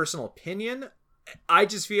case of personal opinion. I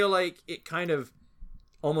just feel like it kind of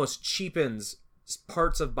almost cheapens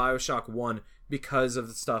parts of BioShock 1 because of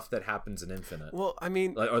the stuff that happens in Infinite. Well, I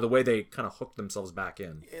mean... or the way they kind of hook themselves back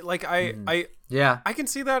in. Like, I can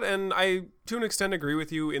see that, and I, to an extent, agree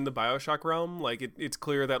with you in the BioShock realm. Like, it's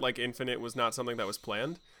clear that, like, Infinite was not something that was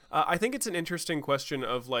planned. I think it's an interesting question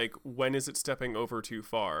of, like, when is it stepping over too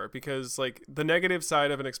far? Because, like, the negative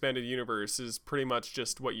side of an expanded universe is pretty much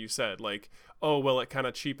just what you said. Like, oh, well, it kind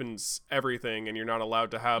of cheapens everything, and you're not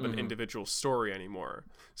allowed to have an individual story anymore.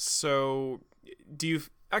 So,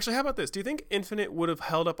 actually, how about this? Do you think Infinite would have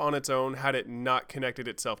held up on its own had it not connected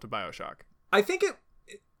itself to BioShock? I think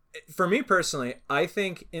for me personally, I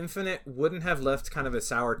think Infinite wouldn't have left kind of a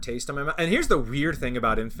sour taste on my mouth. And here's the weird thing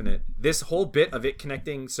about Infinite. This whole bit of it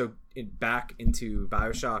connecting back into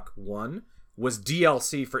BioShock 1 was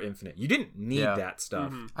DLC for Infinite. You didn't need that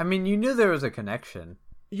stuff. I mean, you knew there was a connection.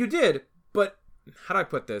 You did, but how do I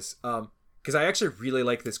put this? Because I actually really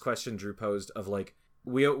like this question Drew posed of, like,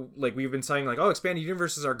 we've been saying, like, oh, expanded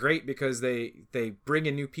universes are great because they bring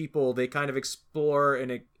in new people, they kind of explore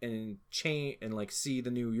and change and, like, see the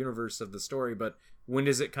new universe of the story, but when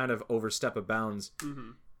does it kind of overstep a bounds?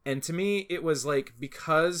 And to me, it was like,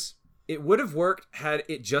 because it would have worked had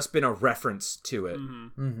it just been a reference to it.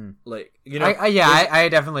 Mm-hmm. Like, you know, I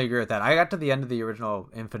definitely agree with that. I got to the end of the original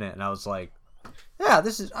Infinite and I was like, Yeah,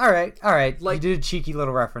 this is all right. Like, you did a cheeky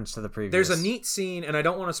little reference to the previous. There's a neat scene, and I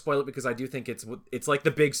don't want to spoil it because I do think it's like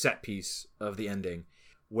the big set piece of the ending,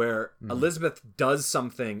 where Elizabeth does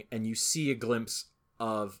something, and you see a glimpse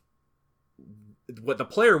of what the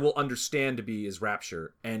player will understand to be his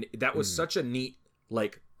rapture, and that was such a neat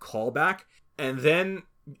like callback. And then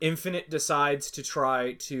Infinite decides to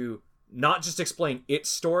try to not just explain its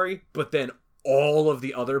story, but then all of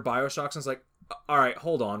the other BioShocks, and it's like, all right,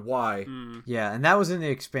 hold on, why? Yeah, and that was in the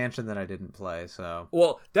expansion that I didn't play. So,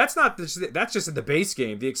 well, that's just in the base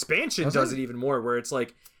game. The expansion does it even more, where it's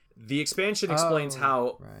like the expansion explains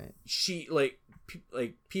how she like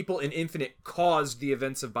people in Infinite caused the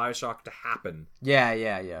events of BioShock to happen. Yeah.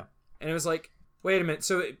 And it was like, wait a minute,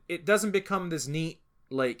 so it doesn't become this neat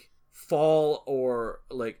like fall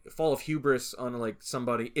of hubris on like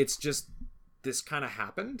somebody. It's just this kind of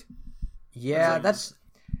happened. Yeah, that's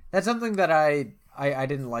something that I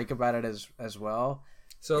didn't like about it as well.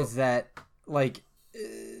 So is that like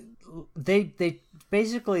they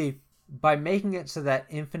basically, by making it so that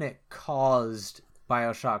Infinite caused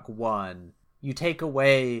BioShock 1, you take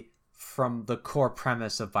away from the core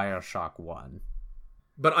premise of BioShock 1.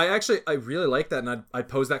 But I really like that, and I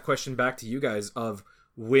pose that question back to you guys of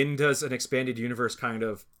when does an expanded universe kind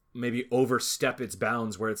of maybe overstep its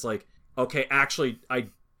bounds, where it's like, okay, actually I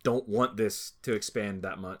don't want this to expand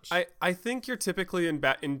that much. I think you're typically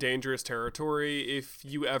in dangerous territory if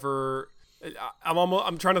you ever.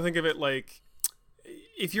 I'm trying to think of it like,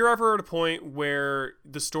 if you're ever at a point where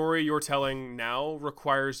the story you're telling now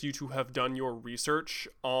requires you to have done your research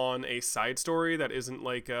on a side story that isn't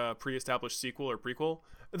like a pre-established sequel or prequel.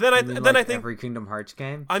 Then I think every Kingdom Hearts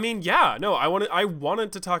game. I mean, yeah, no, I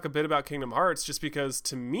wanted to talk a bit about Kingdom Hearts just because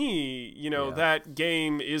to me, that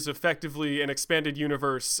game is effectively an expanded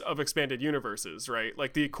universe of expanded universes, right?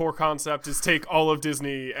 Like the core concept is take all of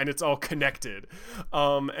Disney and it's all connected.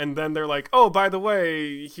 And then they're like, oh, by the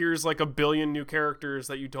way, here's like a billion new characters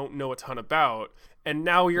that you don't know a ton about. And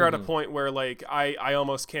now you're at a point where like I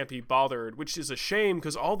almost can't be bothered, which is a shame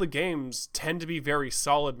because all the games tend to be very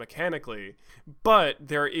solid mechanically. But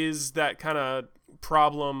there is that kind of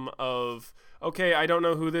problem of, okay, I don't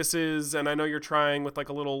know who this is, and I know you're trying with like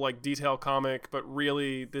a little like detail comic, but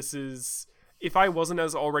really this is, if I wasn't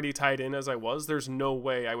as already tied in as I was, there's no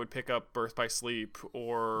way I would pick up Birth by Sleep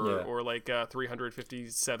or like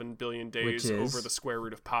 357 billion days over the square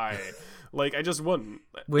root of pi. Like I just wouldn't.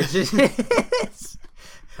 Which is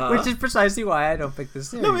which is precisely why I don't pick this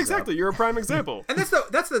series. No, exactly. You're a prime example. And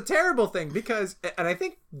that's the terrible thing, because, and I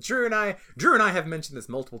think Drew and I have mentioned this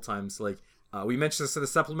multiple times. Like we mentioned this in the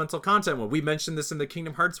supplemental content one. We mentioned this in the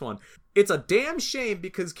Kingdom Hearts one. It's a damn shame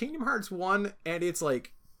because Kingdom Hearts 1 and its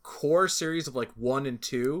like core series of like 1 and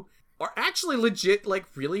 2 are actually legit like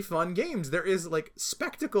really fun games. There is like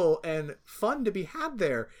spectacle and fun to be had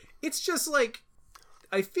there. It's just like,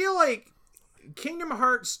 I feel like Kingdom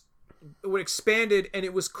Hearts would expanded and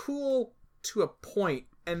it was cool to a point,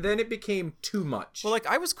 and then it became too much. Well, like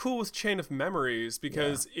I was cool with Chain of Memories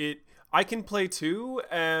because I can play too,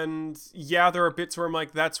 and yeah, there are bits where I'm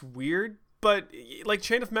like, that's weird. But like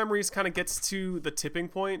Chain of Memories kind of gets to the tipping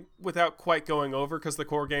point without quite going over because the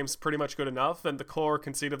core game's pretty much good enough, and the core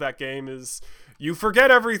conceit of that game is you forget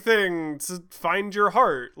everything to find your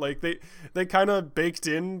heart. Like they kind of baked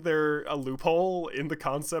in a loophole in the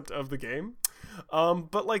concept of the game.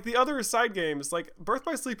 But like the other side games, like Birth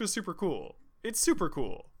by Sleep is super cool. It's super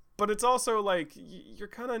cool, but it's also like you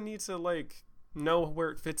kind of need to like know where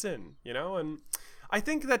it fits in, and I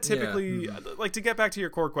think that typically, like, to get back to your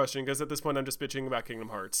core question, because at this point I'm just bitching about Kingdom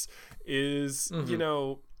Hearts, is,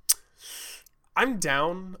 I'm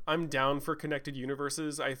down for connected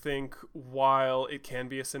universes. I think while it can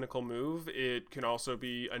be a cynical move, it can also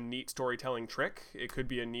be a neat storytelling trick. It could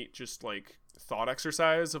be a neat just, like, thought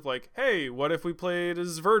exercise of, like, hey, what if we played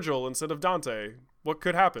as Virgil instead of Dante? What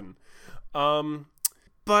could happen?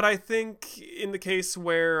 But I think in the case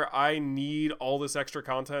where I need all this extra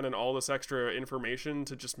content and all this extra information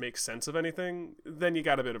to just make sense of anything, then you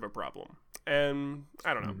got a bit of a problem. And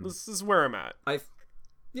I don't know. This is where I'm at. Sorry.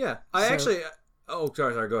 Go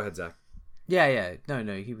ahead, Zach. Yeah.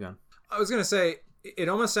 No, you keep going. I was going to say, it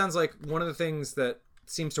almost sounds like one of the things that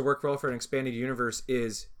seems to work well for an expanded universe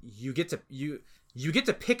is you get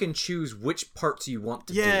to pick and choose which parts you want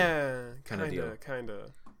to do. Yeah, kind of deal.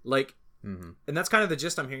 Like, and that's kind of the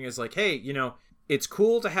gist I'm hearing is like, hey, it's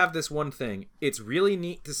cool to have this one thing. It's really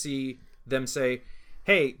neat to see them say,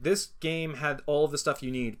 hey, this game had all of the stuff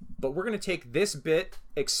you need, but we're going to take this bit,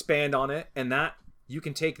 expand on it, and that you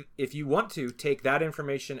can take, if you want to, take that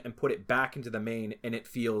information and put it back into the main, and it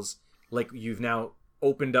feels like you've now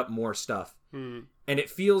opened up more stuff. And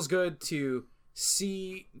it feels good to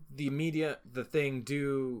see the thing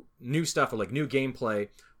do new stuff or like new gameplay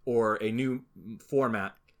or a new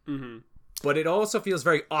format. Mm-hmm. But it also feels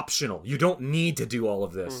very optional. You don't need to do all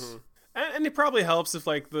of this. Mm-hmm. And it probably helps if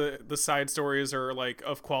like the side stories are like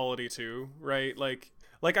of quality too, right? Like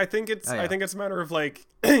I think it's I think it's a matter of like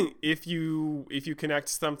if you connect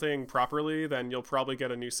something properly, then you'll probably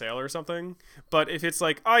get a new sale or something. But if it's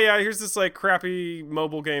like, oh yeah, here's this like crappy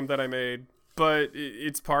mobile game that I made, but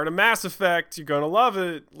it's part of Mass Effect, you're gonna love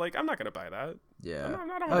it. Like, I'm not gonna buy that. Yeah. I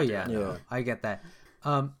don't wanna do that. No, I get that.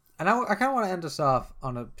 And I kind of want to end us off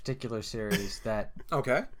on a particular series that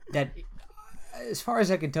that, as far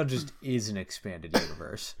as I can tell, just is an expanded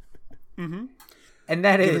universe. Mm-hmm. And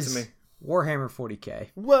that is Warhammer 40K.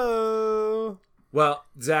 Whoa. Well,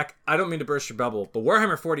 Zach, I don't mean to burst your bubble, but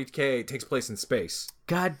Warhammer 40K takes place in space.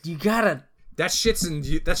 God, you gotta. That shit's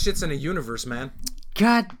in a universe, man.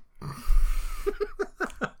 God.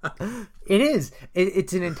 It is.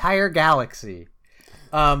 It's an entire galaxy.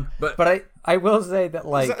 But I will say that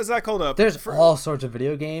like is that called up? There's all sorts of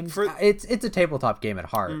video games. It's a tabletop game at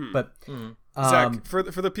heart. But Zach, for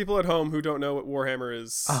the people at home who don't know what Warhammer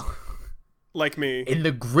is, like me, in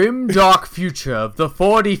the grim dark future of the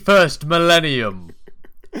 41st millennium,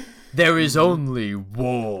 there is only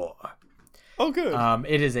war. Oh, good.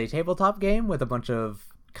 It is a tabletop game with a bunch of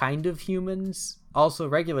kind of humans, also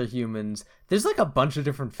regular humans. There's like a bunch of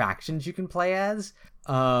different factions you can play as.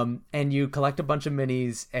 And you collect a bunch of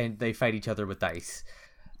minis and they fight each other with dice.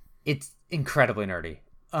 It's incredibly nerdy.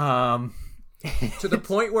 To the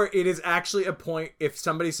point where it is actually a point if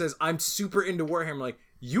somebody says, I'm super into Warhammer, like,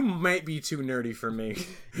 you might be too nerdy for me.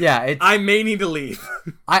 Yeah, I may need to leave.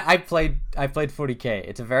 I played 40K.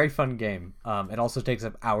 It's a very fun game. It also takes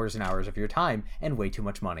up hours and hours of your time and way too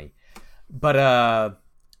much money. But I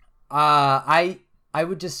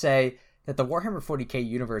would just say that the Warhammer 40K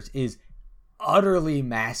universe is utterly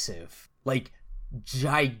massive, like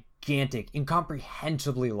gigantic,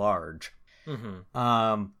 incomprehensibly large.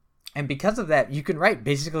 Mm-hmm. And because of that, you can write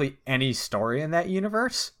basically any story in that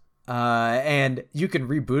universe, and you can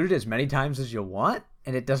reboot it as many times as you want,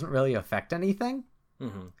 and it doesn't really affect anything.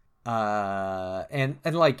 Mm-hmm.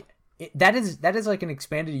 And like that is like an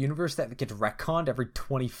expanded universe that gets retconned every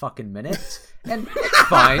 20 fucking minutes, and it's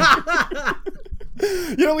fine.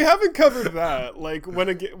 You know, we haven't covered that. Like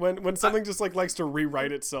when something just like likes to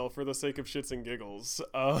rewrite itself for the sake of shits and giggles.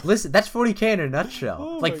 Listen, that's 40K in a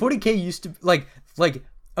nutshell. Like 40K used to like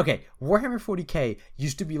okay, Warhammer 40K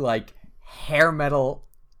used to be like hair metal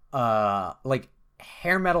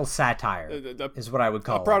satire is what I would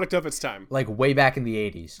call a product of its time. Like way back in the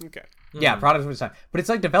 80s. Okay. Yeah, product of its time. But it's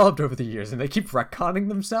like developed over the years and they keep retconning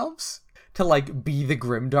themselves to like be the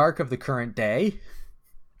grimdark of the current day.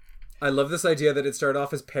 I love this idea that it started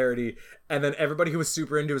off as parody, and then everybody who was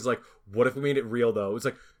super into it was like, what if we made it real, though? It's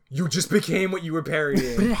like, you just became what you were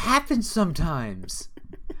parodying. But it happens sometimes.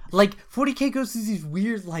 Like, 40K goes through these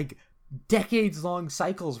weird, like, decades-long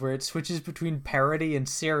cycles where it switches between parody and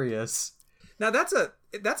serious. Now, that's an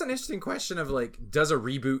interesting question of, like, does a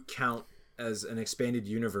reboot count as an expanded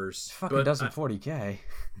universe? It fucking doesn't 40K.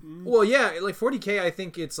 Well, yeah, like, 40K, I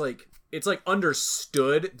think it's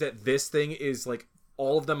understood that this thing is, like,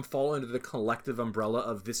 all of them fall under the collective umbrella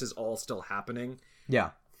of this is all still happening. Yeah.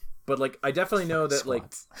 But, like, I definitely know that, like,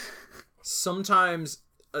 sometimes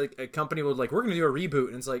a company will, like, we're going to do a reboot.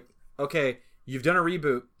 And it's like, okay, you've done a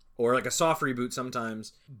reboot, or, like, a soft reboot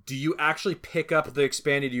sometimes. Do you actually pick up the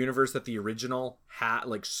expanded universe that the original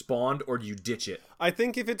spawned, or do you ditch it? I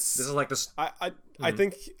think if it's... This is like this... I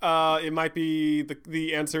think it might be...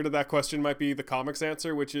 The answer to that question might be the comics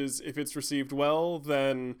answer, which is if it's received well,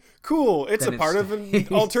 then cool, it's a part of an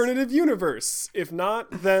alternative universe. If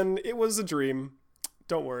not, then it was a dream.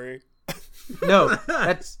 Don't worry. No,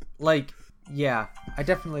 that's like... Yeah, I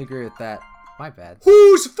definitely agree with that. My bad.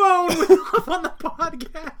 Whose phone went off on the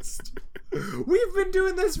podcast? We've been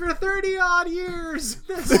doing this for 30-odd years.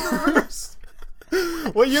 This is the first.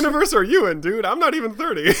 What universe are you in, dude? I'm not even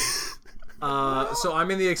 30. So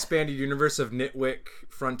I'm in the expanded universe of Nitwick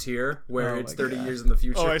Frontier, where it's 30 years in the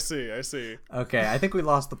future. Oh, I see. Okay, I think we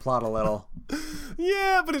lost the plot a little.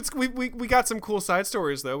 Yeah, but it's we got some cool side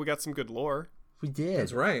stories, though. We got some good lore. We did.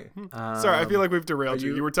 That's right. Sorry, I feel like we've derailed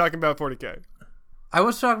you. You were talking about 40K. I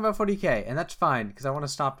was talking about 40K, and that's fine, because I want to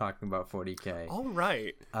stop talking about 40K. All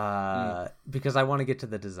right. Because I want to get to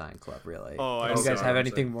the design club, really. Oh, Do you guys have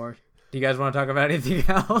anything more? Do you guys want to talk about anything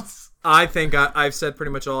else? I think I've said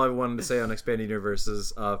pretty much all I wanted to say on expanded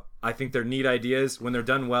universes. I think they're neat ideas. When they're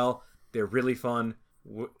done well, they're really fun.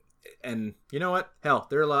 And you know what? Hell,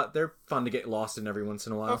 they're fun to get lost in every once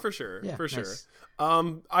in a while. Oh, for sure. Yeah, for sure. nice.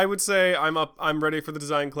 I would say I'm ready for the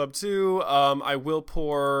design club too. I will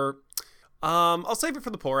pour. I'll save it for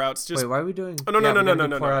the pour outs. Just Wait, why are we doing? Oh, no. Yeah, we gotta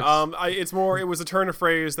do pour outs. It was a turn of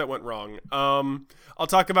phrase that went wrong. I'll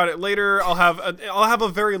talk about it later. I'll have a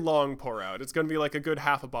very long pour out. It's going to be like a good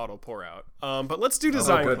half a bottle pour out. But let's do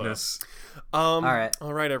design club. Goodness. All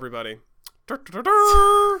right, everybody.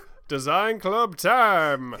 Design club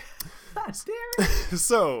time.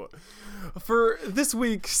 So, for this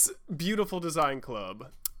week's beautiful design club,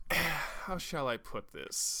 how shall I put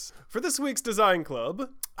this? For this week's design club,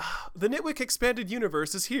 the Nitwick Expanded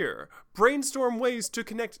Universe is here. Brainstorm ways to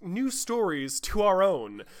connect new stories to our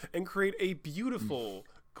own and create a beautiful,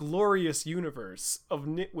 glorious universe of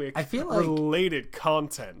Nitwick related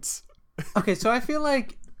content. Okay, so I feel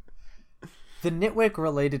like the Nitwick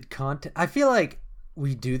related content. I feel like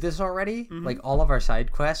we do this already. Mm-hmm. Like all of our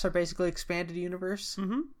side quests are basically expanded universe.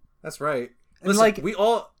 Mm-hmm. That's right. And Listen, like we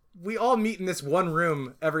all meet in this one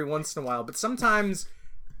room every once in a while, but sometimes,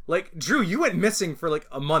 like, Drew, you went missing for like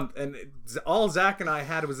a month, and all Zach and I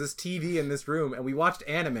had was this TV in this room, and we watched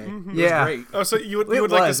anime. Mm-hmm. It was great. Oh, so you would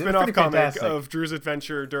like a spin-off comic of Drew's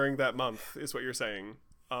adventure during that month, is what you're saying.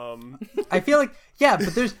 I feel like, yeah,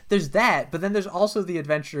 but there's that, but then there's also the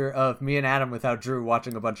adventure of me and Adam without Drew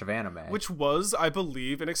watching a bunch of anime. Which was, I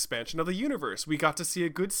believe, an expansion of the universe. We got to see a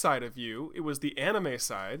good side of you. It was the anime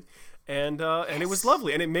side, and it was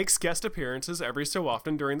lovely. And it makes guest appearances every so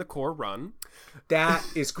often during the core run. That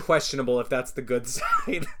is questionable if that's the good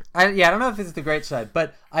side. I don't know if it's the great side,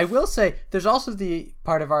 but I will say there's also the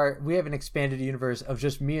part of we have an expanded universe of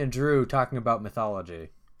just me and Drew talking about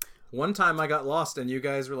mythology. One time I got lost and you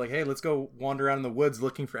guys were like, hey, let's go wander around in the woods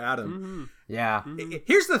looking for Adam. Mm-hmm. Yeah.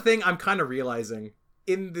 Here's the thing I'm kind of realizing.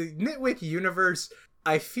 In the Nitwick universe,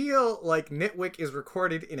 I feel like Nitwick is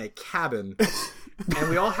recorded in a cabin. And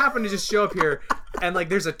we all happen to just show up here. And like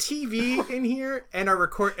there's a TV in here and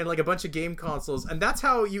and like a bunch of game consoles. And that's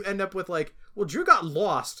how you end up with like, well, Drew got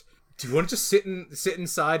lost. Do you want to just sit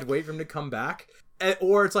inside, wait for him to come back?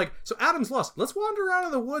 Or it's like, so Adam's lost. Let's wander around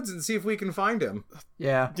in the woods and see if we can find him.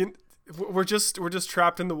 Yeah. We're just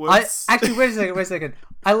trapped in the woods. Actually, wait a second.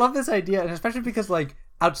 I love this idea, and especially because like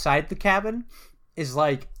outside the cabin is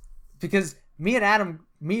like, because me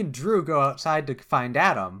and Drew go outside to find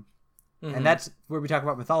Adam, and that's where we talk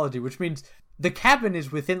about mythology, which means the cabin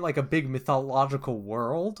is within like a big mythological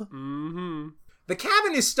world. Mm-hmm. The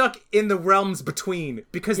cabin is stuck in the realms between,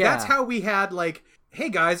 because that's how we had like, hey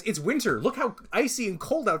guys, it's winter. Look how icy and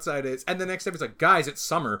cold outside it is. And the next episode's like, guys, it's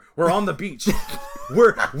summer. We're on the beach.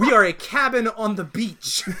 we are a cabin on the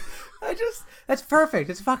beach. That's perfect.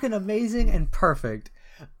 It's fucking amazing and perfect.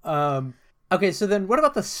 Okay, so then what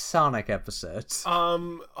about the Sonic episodes?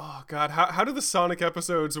 Oh god, how do the Sonic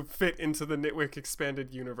episodes fit into the Nitwick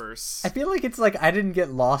Expanded Universe? I feel like it's like I didn't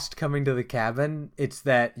get lost coming to the cabin. It's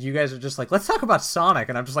that you guys are just like, let's talk about Sonic,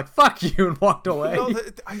 and I'm just like, fuck you, and walked away. No,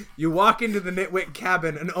 you walk into the Nitwick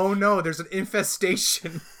cabin, and oh no, there's an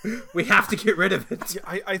infestation. We have to get rid of it.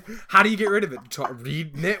 Yeah, How do you get rid of it?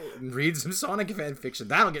 Read some Sonic fan fiction.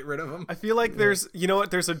 That'll get rid of them. I feel like there's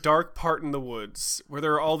a dark part in the woods where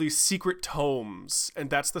there are all these secret tomes, and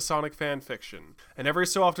that's the Sonic fan fiction. And every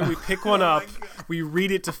so often we pick one up, we read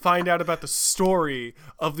it to find out about the story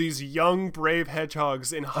of these young brave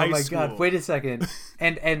hedgehogs in high school. Oh my god, wait a second.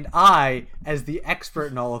 And I, as the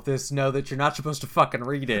expert in all of this, know that you're not supposed to fucking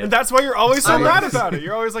read it. And that's why you're always so mad about it.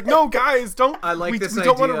 You're always like, no guys, don't. We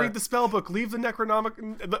don't want to read the spell book. Leave the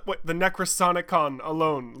the Necrosonicon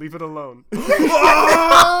alone. Leave it alone.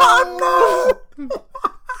 Oh, no!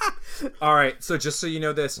 All right, so just so you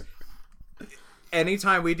know this,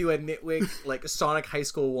 anytime we do a Nitwick like Sonic High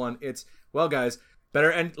School one, it's, well guys,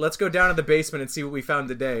 and let's go down to the basement and see what we found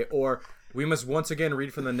today, or we must once again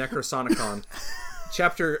read from the Necrosonicon.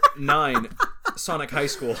 Chapter 9, Sonic High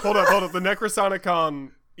School. Hold up. The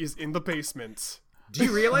Necrosonicon is in the basement. Do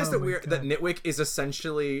you realize that Nitwick is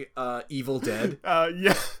essentially Evil Dead?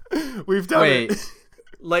 Yeah. We've done it.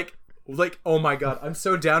 Like, oh my god, I'm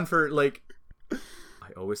so down for like,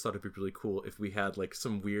 I always thought it'd be really cool if we had like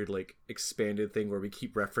some weird like expanded thing where we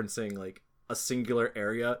keep referencing like a singular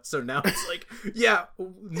area. So now it's like, yeah,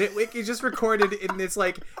 Nitwick is just recorded in this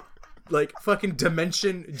like fucking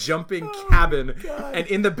dimension jumping cabin, and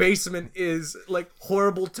in the basement is like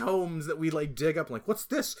horrible tomes that we like dig up. Like, what's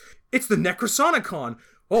this? It's the Necrosonicon.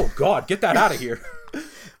 Oh god, get that out of here.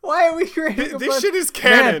 Why are we creating this shit is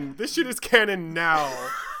canon. Man. This shit is canon now.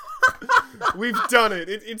 We've done it.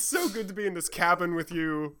 It's so good to be in this cabin with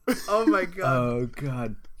you. Oh my god. Oh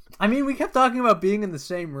god. I mean, we kept talking about being in the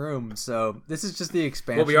same room, so this is just the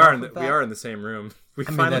expansion. Well, we are in the same room.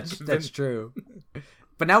 I mean, that's true.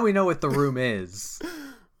 But now we know what the room is.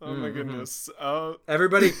 Oh my goodness.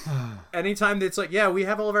 Everybody, anytime it's like, yeah, we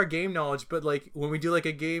have all of our game knowledge, but like when we do like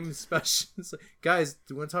a game special, it's like, guys, do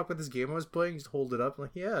you want to talk about this game I was playing? Just hold it up. I'm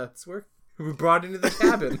like, yeah, it's work. We brought it into the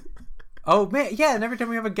cabin. Oh man, yeah, and every time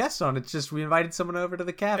we have a guest on, it's just we invited someone over to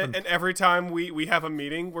the cabin. And every time we have a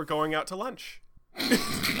meeting, we're going out to lunch.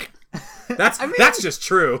 That's just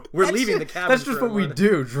true. We're leaving the cabin. That's just what we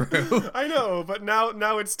do, Drew. I know, but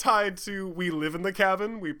now it's tied to we live in the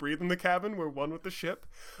cabin, we breathe in the cabin, we're one with the ship.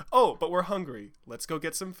 Oh, but we're hungry. Let's go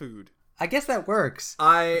get some food. I guess that works.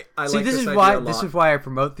 I See, like this this is idea why a lot. this is why I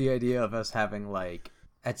promote the idea of us having like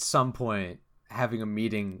at some point having a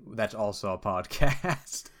meeting that's also a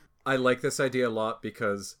podcast. I like this idea a lot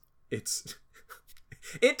because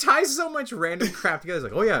it ties so much random crap together.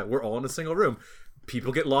 It's like, oh yeah, we're all in a single room.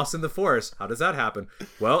 People get lost in the forest. How does that happen?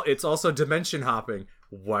 Well, it's also dimension hopping.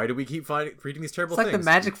 Why do we keep reading these terrible It's like things? the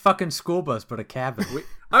magic fucking school bus, but a cabin.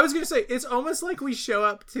 I was gonna say it's almost like we show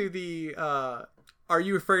up to the Are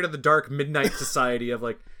You Afraid of the Dark Midnight Society of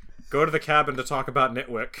like, go to the cabin to talk about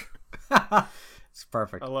Nitwick. It's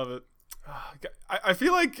perfect. I love it. I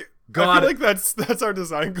feel like God. that's our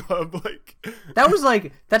design club. Like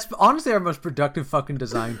That's honestly our most productive fucking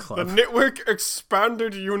design the club. Network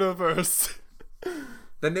Expanded Universe.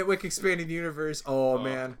 The Nitwick Expanded Universe. Oh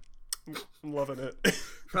man. I'm loving it.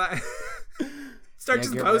 Start Yeah,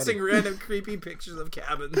 just get posting random creepy pictures of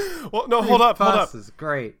cabins. Well, no, hold up. Bus is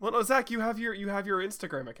great. Well, no, Zach, you have your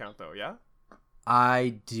Instagram account though, yeah?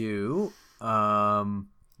 I do.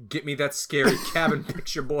 Get me that scary cabin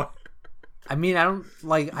picture, boy. I mean, I don't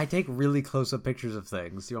like. I take really close-up pictures of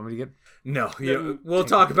things. You want me to get? No, we'll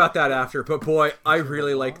talk about that after. But boy, I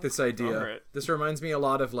really like this idea. Alright. This reminds me a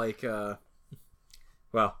lot of like,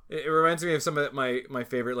 well, it reminds me of some of my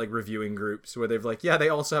favorite like reviewing groups where they've like, yeah, they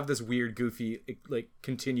also have this weird, goofy, like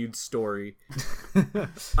continued story.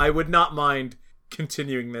 I would not mind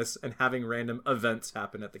continuing this and having random events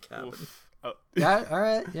happen at the cabin. Oh, Yeah. All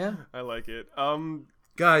right. Yeah. I like it.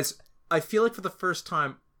 Guys, I feel like for the first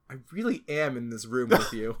time, I really am in this room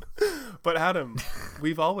with you. But Adam,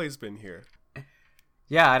 we've always been here.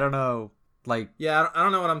 Yeah. I don't know. Like. Yeah, I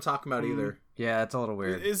don't know what I'm talking about either. Yeah. It's a little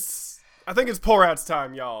weird. I think it's pour outs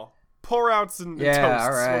time, y'all. Pour outs and Yeah, toasts.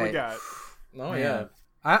 all What we right. got? Oh yeah.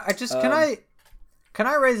 I just can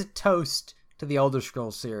I raise a toast to the Elder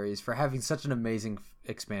Scrolls series for having such an amazing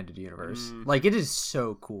expanded universe. Like it is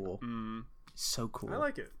so cool. So cool. I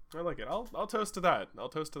like it. I'll toast to that.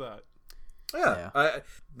 Yeah.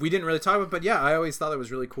 We didn't really talk about it, but yeah, I always thought it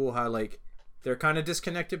was really cool how like they're kind of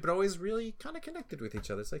disconnected but always really kind of connected with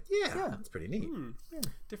each other. It's like, yeah. That's pretty neat.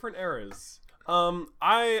 Different eras.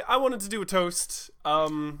 I wanted to do a toast.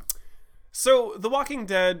 So the Walking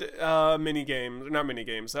Dead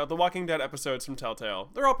The Walking Dead episodes from Telltale,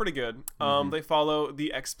 they're all pretty good. They follow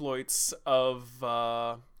the exploits of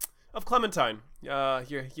Clementine,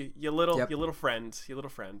 your little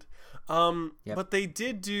friend. But they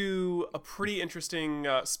did do a pretty interesting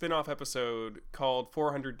spin-off episode called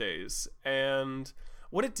 400 Days, and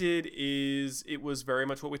what it did is it was very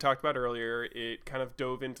much what we talked about earlier. It kind of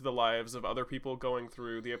dove into the lives of other people going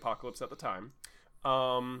through the apocalypse at the time.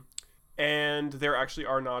 And there actually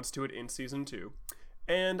are nods to it in season 2.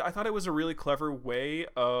 And I thought it was a really clever way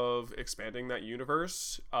of expanding that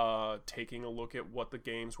universe, taking a look at what the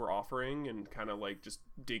games were offering and kind of like just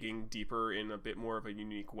digging deeper in a bit more of a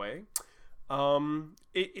unique way.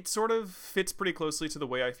 It sort of fits pretty closely to the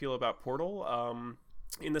way I feel about Portal,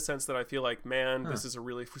 in the sense that I feel like, this is a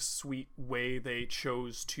really sweet way they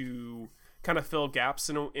chose to kind of fill gaps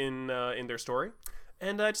in their story.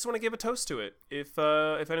 And I just want to give a toast to it. If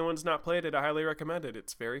anyone's not played it, I highly recommend it.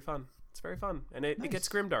 It's very fun. And it gets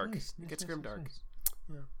grimdark. It gets grimdark.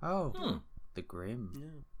 Yeah. Oh, the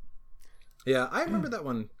Grim. Yeah, I remember that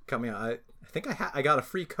one coming out. I think I got a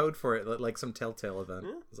free code for it at like some Telltale event.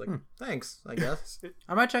 I was like, thanks, I guess.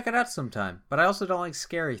 I might check it out sometime, but I also don't like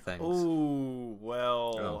scary things. Ooh,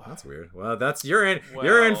 well. Oh, that's weird. Well, you're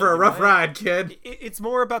in for a rough ride, kid. It's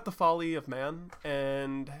more about the folly of man,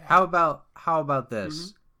 and How about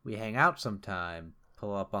this? We hang out sometime,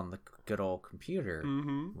 pull up on the good old computer,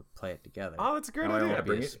 we play it together. Oh, that's a great I don't idea. want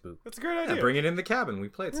to be a spook. That's a great Yeah, idea. bring it in the cabin. We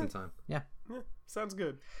play it sometime. Yeah. Sounds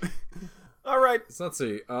good. All right. So let's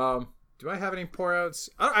see. Do I have any pour outs?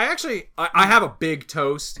 I actually have a big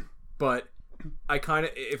toast, but I kind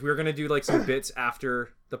of, if we were gonna do like some bits after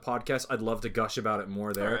the podcast, I'd love to gush about it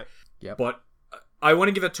more there. Right. Yep. But I want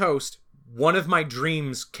to give a toast. One of my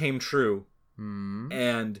dreams came true,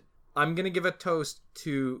 and I'm gonna give a toast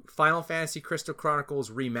to Final Fantasy Crystal Chronicles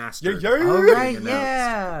Remastered. All right,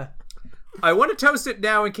 yeah. I want to toast it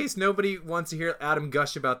now in case nobody wants to hear Adam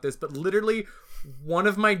gush about this, but literally one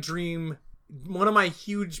of my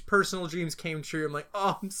huge personal dreams came true. I'm like,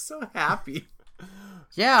 oh, I'm so happy.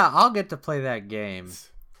 Yeah, I'll get to play that game.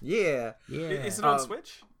 Yeah. Is it on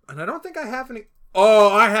Switch? And I don't think I have any. Oh,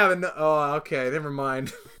 I haven't. Oh, okay. Never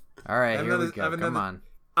mind. All right, here we go. Come on.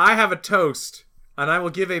 I have a toast, and I will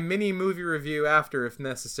give a mini movie review after if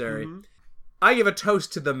necessary. Mm-hmm. I give a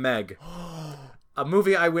toast to The Meg. A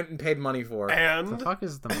movie I went and paid money for. And the fuck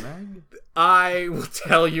is The Meg? I will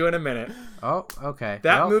tell you in a minute. Oh, okay.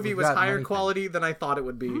 That movie was higher quality than I thought it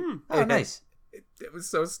would be. Oh, nice. It was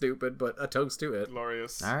so stupid, but a toast to it.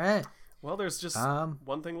 Glorious. All right. Well, there's just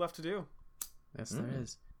one thing left to do. Yes, there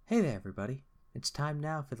is. Hey there, everybody. It's time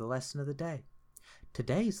now for the lesson of the day.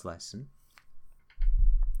 Today's lesson: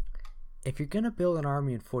 if you're going to build an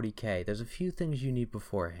army in 40K, there's a few things you need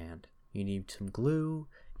beforehand. You need some glue.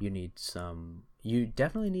 You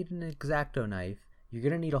definitely need an X-Acto knife. You're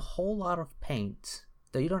going to need a whole lot of paint.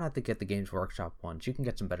 Though you don't have to get the Games Workshop ones. You can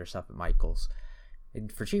get some better stuff at Michael's.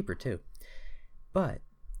 And for cheaper, too. But,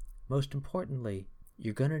 most importantly,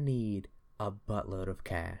 you're going to need a buttload of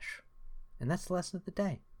cash. And that's the lesson of the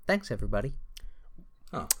day. Thanks, everybody.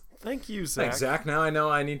 Oh. Thank you, Zach. Thanks, Zach. Now I know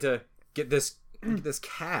I need to get this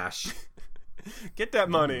cash. Get that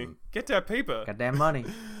money. Get that paper. Got that money.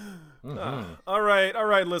 All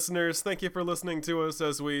right, listeners. Thank you for listening to us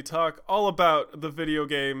as we talk all about the video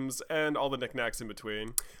games and all the knickknacks in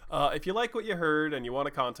between. If you like what you heard and you want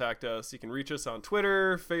to contact us, you can reach us on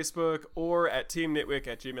Twitter, Facebook, or at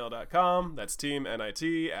teamnitwick@gmail.com. That's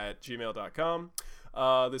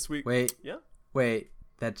teamnit@gmail.com. This week... Wait.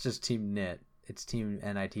 That's just Team Knit. It's Team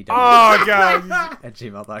NITW. Oh, God. at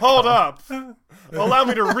gmail.com. Hold up. Allow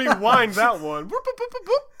me to rewind that one.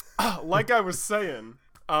 Like I was saying...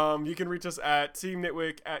 you can reach us at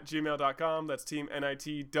teamnitwick@gmail.com. That's team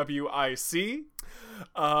NITWIC.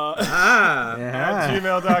 At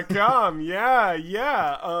gmail.com.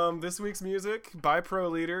 Yeah. This week's music by Pro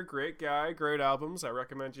Leader. Great guy, great albums. I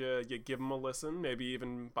recommend you give him a listen. Maybe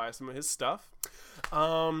even buy some of his stuff.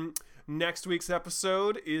 Next week's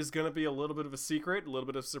episode is going to be a little bit of a secret, a little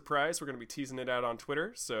bit of a surprise. We're going to be teasing it out on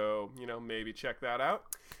Twitter. So, maybe check that out.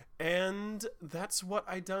 And that's what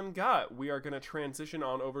I done got. We are going to transition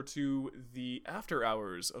on over to the after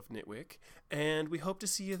hours of Nitwick, and we hope to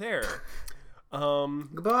see you there.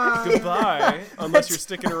 Goodbye. Unless you're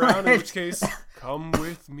sticking around, in which case, come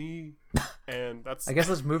with me. And that's. I guess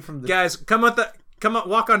let's move from the guys. Come on,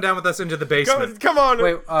 walk on down with us into the basement. Come on.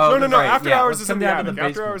 Wait, no. Right, After hours is in the down attic.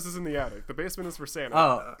 After hours is in the attic. The basement is for Santa.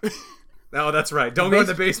 Oh. Oh, that's right. Don't go in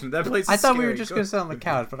the basement. That place is I thought scary. we were just going to sit on the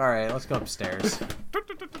couch, but all right, let's go upstairs.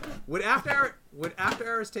 Would after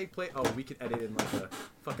hours take place? Oh, we could edit in like a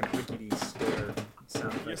fucking rickety stair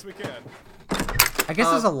sound effect. Yes, we can. I guess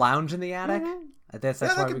there's a lounge in the attic. That's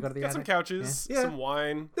why we go to the attic. Got some couches, some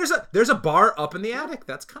wine. There's a bar up in the attic.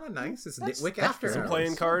 That's kind of nice. It's Nitwick after hours. Some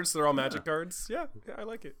playing cards. They're all magic cards. Yeah, I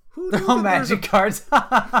like it. They're all magic cards.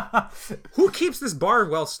 Who keeps this bar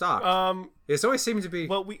well stocked? It always seems to be.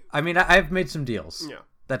 Well, I've made some deals. Yeah.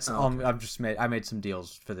 That's all. I made some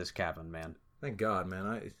deals for this cabin, man. Thank God,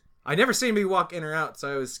 man. I never seen anybody walk in or out,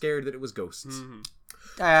 so I was scared that it was ghosts.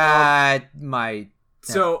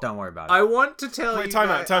 So don't worry about it. I want to tell you. Time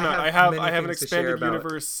out. I have an expanded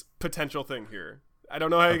universe potential thing here. I don't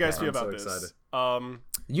know how you guys feel about this. Excited.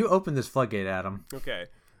 You opened this floodgate, Adam. Okay.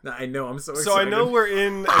 I know. I'm so excited. So I know we're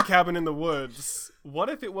in a cabin in the woods. What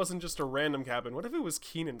if it wasn't just a random cabin? What if it was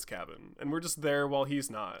Keenan's cabin and we're just there while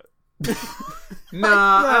he's not?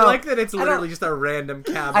 I like that it's literally just a random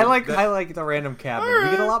cabin. I like the random cabin. Right.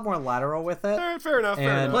 We get a lot more lateral with it. All right, fair enough.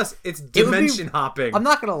 Plus, it's dimension hopping. I'm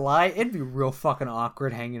not gonna lie, it'd be real fucking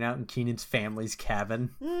awkward hanging out in Keenan's family's cabin.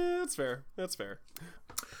 That's fair.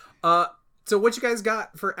 So what you guys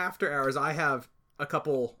got for after hours? I have a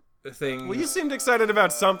couple things. Well, you seemed excited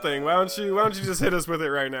about something. Why don't you just hit us with it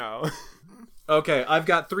right now? Okay, I've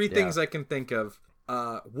got three things I can think of.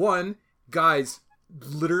 One, guys,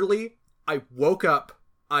 literally, I woke up.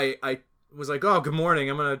 I was like, oh, good morning.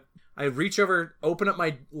 I reach over, open up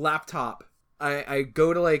my laptop. I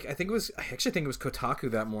go to I actually think it was Kotaku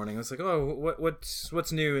that morning. I was like, oh,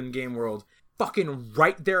 what's new in game world? Fucking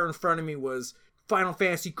right there in front of me was Final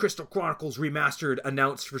Fantasy Crystal Chronicles Remastered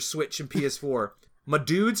announced for Switch and PS4. My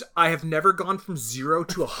dudes, I have never gone from 0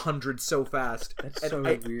 to 100 so fast. That's so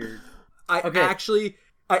weird. I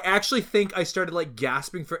actually think I started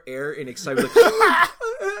gasping for air in excitement,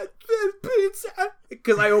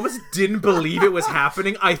 because I almost didn't believe it was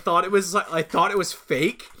happening. I thought it was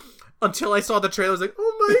fake, until I saw the trailer. I was like,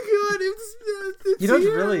 oh my god, it's You know what's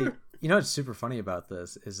here. really, you know what's super funny about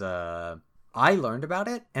this is I learned about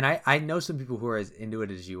it, and I know some people who are as into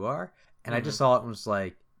it as you are, and I just saw it and was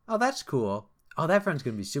like, oh, that's cool. Oh, that friend's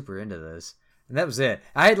gonna be super into this, and that was it.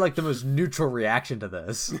 I had like the most neutral reaction to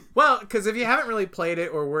this. Well, because if you haven't really played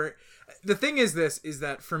it, the thing is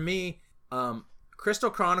that for me, Crystal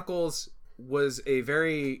Chronicles was a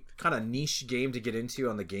very kind of niche game to get into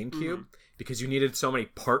on the GameCube because you needed so many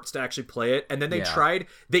parts to actually play it. And then they tried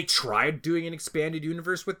doing an expanded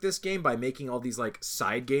universe with this game by making all these like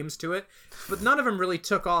side games to it, but none of them really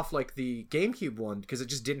took off like the GameCube one because it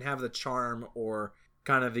just didn't have the charm or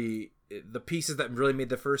kind of the pieces that really made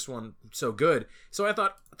the first one so good. So I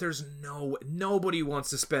thought nobody wants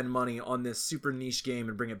to spend money on this super niche game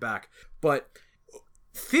and bring it back. But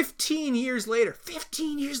 15 years later,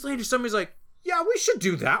 somebody's like, yeah, we should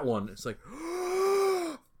do that one. It's like,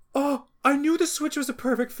 oh, I knew the Switch was a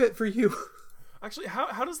perfect fit for you. Actually,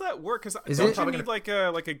 how does that work? Because it- don't you need like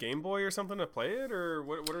a Game Boy or something to play it, or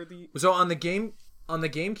what are the? So on the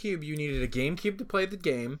GameCube, you needed a GameCube to play the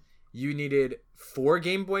game. You needed 4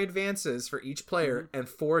 Game Boy Advances for each player and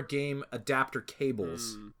 4 game adapter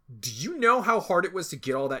cables. Do you know how hard it was to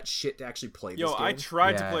get all that shit to actually play this game? I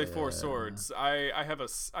tried to play Yeah. Four Swords. I have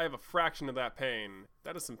a fraction of that pain.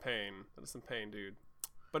 That is some pain. Dude.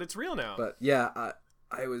 But it's real now. But yeah,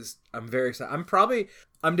 I'm very excited.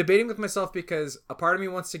 I'm debating with myself because a part of me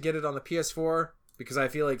wants to get it on the PS4 because I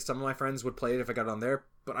feel like some of my friends would play it if I got it on there,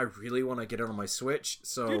 but I really want to get it on my Switch.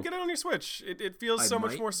 So Dude, get it on your Switch. It feels I so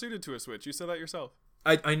much might. more suited to a Switch. You said that yourself.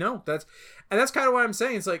 I know that's kind of what I'm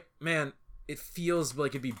saying. It's like, man, it feels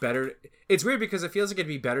like it'd be better. It's weird because it feels like it'd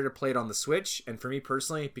be better to play it on the Switch. And for me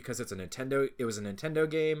personally, because it was a Nintendo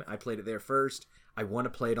game. I played it there first. I want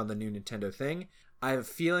to play it on the new Nintendo thing. I have a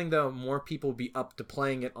feeling though more people will be up to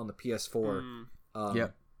playing it on the PS4.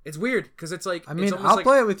 Yep. It's weird because it's like, I mean, it's almost I'll like,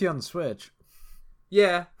 play it with you on the Switch.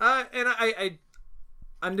 yeah. And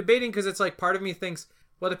I'm debating because it's like part of me thinks,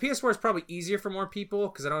 well, the PS4 is probably easier for more people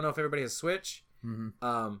because I don't know if everybody has Switch.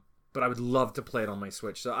 But I would love to play it on my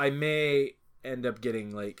Switch. So I may end up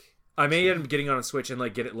getting on a Switch and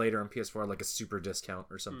like get it later on PS4 like a super discount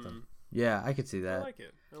or something. Yeah, I could see I that. like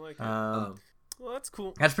it. Well, that's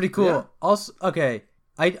cool. That's pretty cool. Yeah. Also, okay,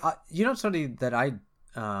 I you know something that I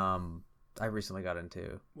recently got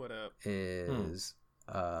into What up? is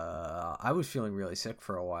I was feeling really sick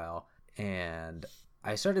for a while, and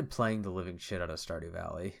I started playing the living shit out of Stardew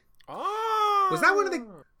Valley. Oh,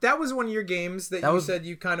 That was one of your games that you said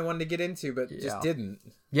you kind of wanted to get into, but just didn't.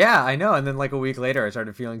 Yeah, I know. And then like a week later, I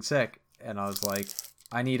started feeling sick, and I was like,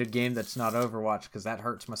 I need a game that's not Overwatch because that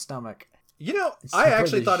hurts my stomach. You know, So I I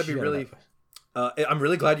actually played thought the it'd be shit out really. of it. I'm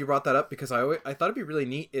really glad you brought that up because I thought it'd be really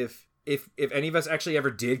neat if any of us actually ever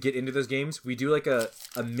did get into those games, we do like a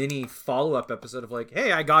mini follow-up episode of like,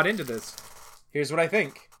 hey, I got into this. Here's what I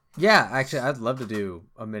think. Yeah, actually, I'd love to do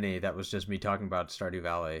a mini that was just me talking about Stardew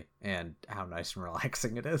Valley and how nice and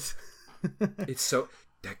relaxing it is.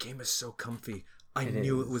 That game is so comfy. I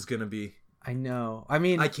knew it was gonna be. I know. I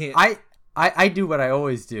mean, I can't. I do what I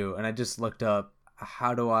always do, and I just looked up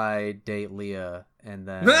how do I date Leah, and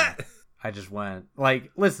then I just went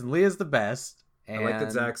like, listen, Leah's the best. And I like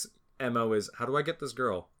that Zach's MO is, how do I get this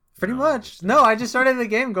girl? pretty much. No, I just started the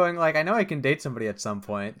game going like, I know I can date somebody at some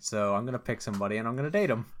point, so I'm gonna pick somebody and I'm gonna date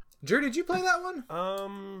them. Drew, did you play that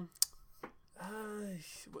one?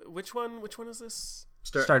 Which one is this?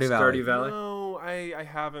 Stardew Valley. No, I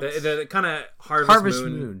haven't. The kind of Harvest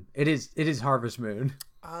Moon. It is Harvest Moon.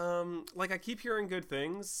 Like I keep hearing good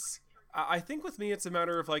things. I think with me it's a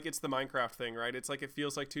matter of like it's the Minecraft thing, right? It's like it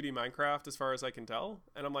feels like 2D Minecraft as far as I can tell,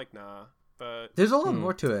 and I'm like, nah. But There's a lot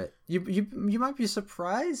more to it. You might be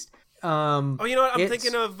surprised. oh, you know what? I'm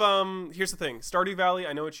thinking of here's the thing. Stardew Valley,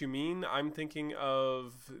 I know what you mean. I'm thinking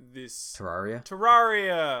of this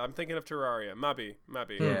Terraria. I'm thinking of Terraria.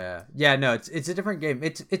 Maybe. Yeah. No, it's a different game.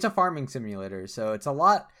 It's a farming simulator, so it's a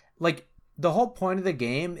lot like the whole point of the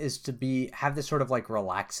game is to have this sort of like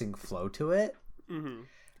relaxing flow to it.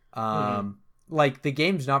 Like the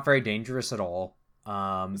game's not very dangerous at all.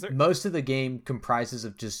 Most of the game comprises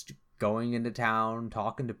of just going into town,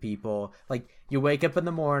 talking to people. Like you wake up in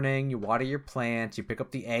the morning, you water your plants, you pick up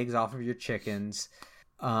the eggs off of your chickens.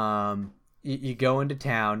 You go into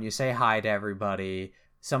town, you say hi to everybody.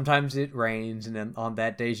 Sometimes it rains, and then on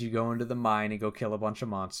that days you go into the mine and go kill a bunch of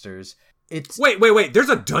monsters. Wait. There's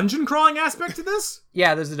a dungeon crawling aspect to this?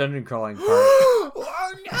 Yeah, there's a dungeon crawling part.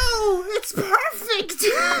 Oh no, it's perfect.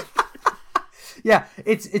 Yeah,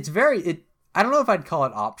 it's very I don't know if I'd call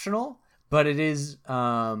it optional, but it is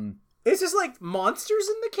It's just like monsters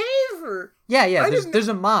in the cave, or Yeah. There's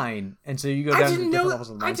a mine, and so you go down to different levels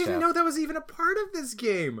of the mine I didn't shaft. know that was even a part of this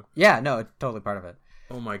game. Yeah, no, it's totally part of it.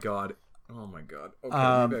 Oh my god. Okay, maybe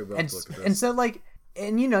I will look at this. And so like,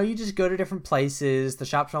 and you just go to different places. The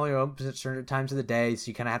shop's only open at certain times of the day, so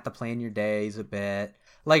you kind of have to plan your days a bit.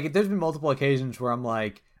 Like, there's been multiple occasions where I'm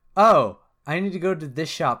like, oh, I need to go to this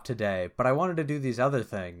shop today, but I wanted to do these other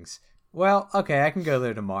things. Well, okay, I can go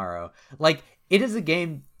there tomorrow. Like, it is a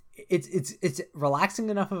game. It's relaxing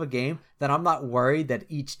enough of a game that I'm not worried that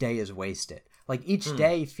each day is wasted. Like, each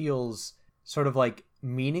day feels sort of like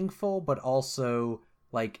meaningful, but also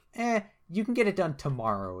like, you can get it done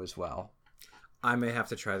tomorrow as well. I may have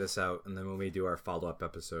to try this out, and then when we do our follow-up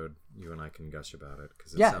episode, you and I can gush about it,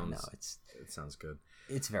 because it sounds good.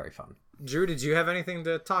 It's very fun. Drew, did you have anything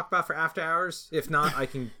to talk about for After Hours? If not, I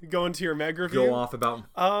can Go into your Meg review. go off about.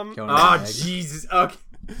 Jesus. Okay.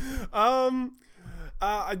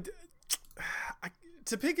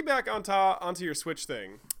 To piggyback onto your Switch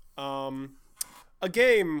thing, a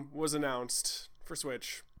game was announced for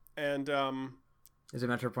Switch, and Is it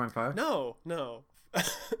Metroid Prime 5? no.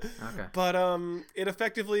 Okay. But it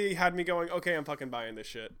effectively had me going, okay, I'm fucking buying this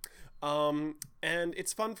shit. And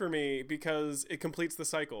it's fun for me because it completes the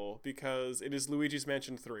cycle, because it is Luigi's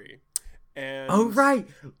Mansion 3. And Oh, right.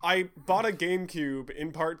 I bought a GameCube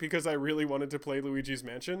in part because I really wanted to play Luigi's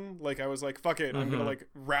Mansion. Like, I was like, fuck it, I'm gonna like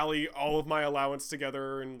rally all of my allowance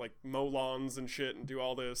together and like mow lawns and shit and do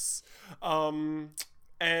all this. And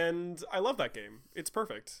I love that game. It's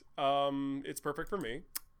perfect. It's perfect for me.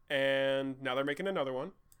 And now they're making another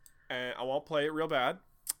one, and I won't play it real bad.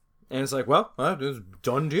 And it's like, well, it's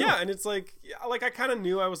done deal. Yeah, and it's like I kind of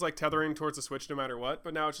knew I was like tethering towards the Switch no matter what,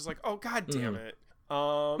 but now it's just like, oh god damn it.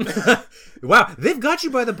 Wow, they've got you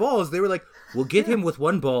by the balls. They were like, we'll get him with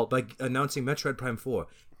one ball by announcing Metroid Prime 4.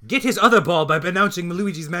 Get his other ball by announcing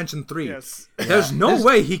Luigi's Mansion 3. Yes. There's no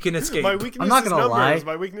way he can escape. My weakness I'm not is gonna numbers. lie.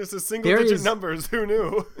 My weakness is single-digit numbers. Who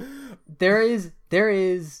knew? There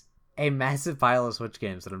is a massive pile of Switch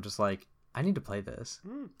games that I'm just like, I need to play this.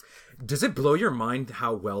 Does it blow your mind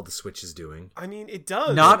how well the Switch is doing? I mean, it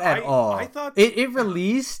does. Not at all. I thought it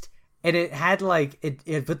released, and it had like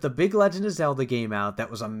it put the big Legend of Zelda game out that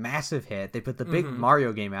was a massive hit. They put the big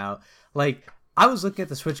Mario game out. Like, I was looking at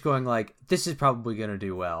the Switch going like, this is probably going to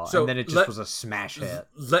do well. So and then it just was a smash hit.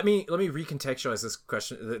 Let me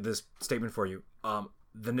recontextualize this statement for you.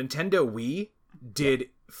 The Nintendo Wii did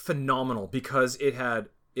phenomenal because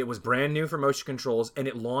it was brand new for motion controls, and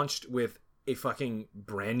it launched with a fucking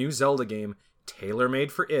brand new Zelda game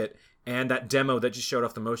tailor-made for it, and that demo that just showed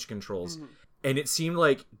off the motion controls. And it seemed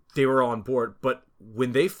like they were on board, but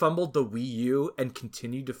when they fumbled the Wii U and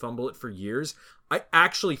continued to fumble it for years, I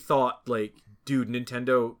actually thought, like, dude,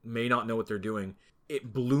 Nintendo may not know what they're doing.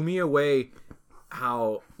 It blew me away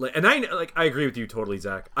how, like, and I agree with you totally,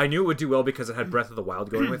 Zach. I knew it would do well because it had Breath of the Wild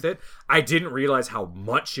going with it. I didn't realize how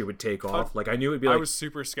much it would take off. Like, I knew it'd be like, I was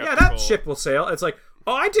super skeptical. yeah, that ship will sail. It's like,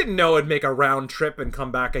 oh, I didn't know it'd make a round trip and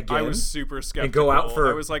come back again. I was super skeptical. And go out for.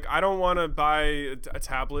 I was like, I don't want to buy a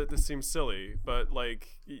tablet. This seems silly, but like,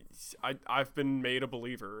 I've been made a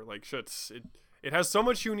believer. Like, shit, it has so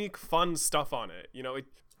much unique, fun stuff on it. You know,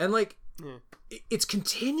 and like, it's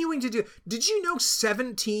continuing to do. Did you know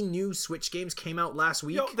 17 new Switch games came out last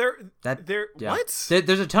week? Yo, what?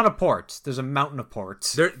 There's a ton of ports. There's a mountain of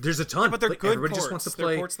ports. There's a ton, but they're like, good everybody ports. just wants to They're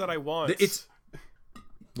play. ports that I want.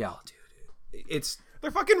 Yeah. It's.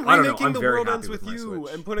 They're fucking I don't know, remaking I'm The very World happy Ends With with my You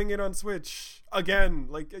Switch. and putting it on Switch again.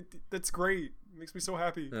 Like, that's great. It makes me so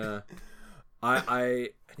happy. I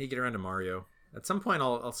need to get around to Mario. At some point,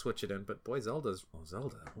 I'll switch it in. But boy, Zelda.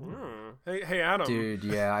 Hey, Adam. Dude,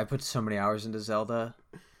 yeah, I put so many hours into Zelda.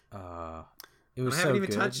 It was so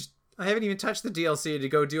good. I haven't even touched the DLC to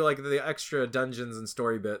go do like the extra dungeons and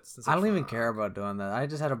story bits. I don't even care about doing that. I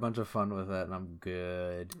just had a bunch of fun with it, and I'm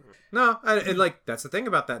good. No, and like that's the thing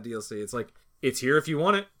about that DLC. It's like it's here if you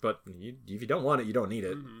want it, but if you don't want it, you don't need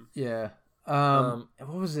it. Yeah. What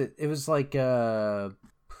was it? It was like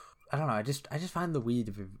I don't know. I just find the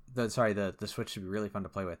Wii the Switch to be really fun to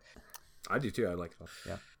play with. I do too. I like it.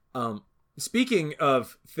 Yeah. Speaking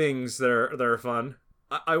of things that are fun,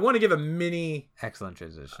 I want to give a mini Excellent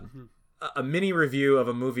transition. a mini review of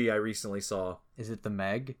a movie I recently saw. Is it the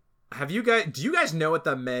Meg? Do you guys know what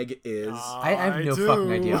the Meg is? I have no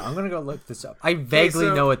fucking idea. I'm gonna go look this up. I vaguely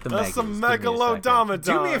know what the Meg is. That's a megalodon.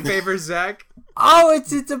 Do me a favor, Zach. Oh,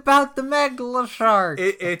 it's about the Megaloshark.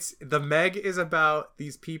 It's the Meg is about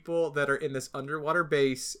these people that are in this underwater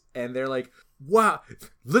base, and they're like, "Wow,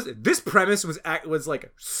 listen, this premise was like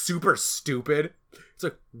super stupid."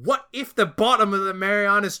 It's like, what if the bottom of the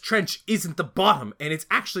Marianas Trench isn't the bottom, and it's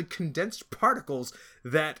actually condensed particles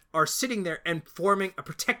that are sitting there and forming a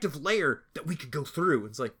protective layer that we could go through?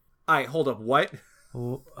 It's like, all right, hold up, what?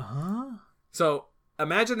 Huh? So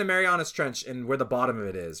imagine the Marianas Trench and where the bottom of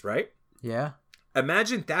it is, right? Yeah.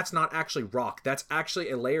 Imagine that's not actually rock. That's actually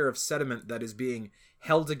a layer of sediment that is being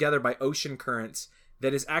held together by ocean currents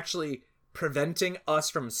that is actually preventing us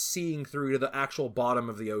from seeing through to the actual bottom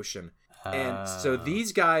of the ocean. And so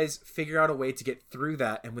these guys figure out a way to get through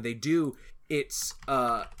that, and when they do, it's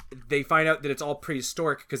they find out that it's all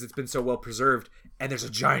prehistoric because it's been so well preserved, and there's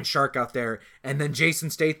a giant shark out there. And then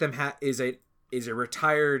Jason Statham is a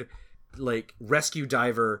retired like rescue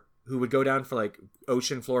diver who would go down for like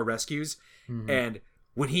ocean floor rescues. Mm-hmm. And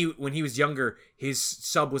when he was younger, his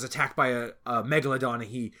sub was attacked by a megalodon, and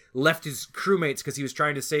he left his crewmates because he was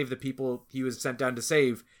trying to save the people he was sent down to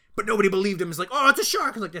save. But nobody believed him. It's like, oh, it's a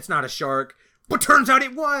shark. I'm like, that's not a shark. But turns out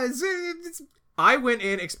it was. I went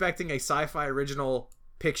in expecting a sci-fi original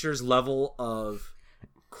pictures level of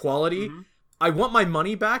quality. Mm-hmm. I want my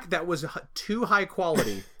money back. That was too high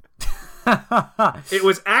quality. It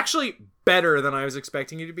was actually better than I was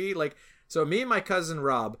expecting it to be. Like, so me and my cousin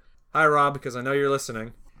Rob. Hi, Rob, because I know you're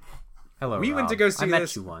listening. Hello, we Rob. went to go see I met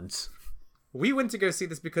this. you once. We went to go see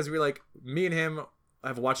this because we like, me and him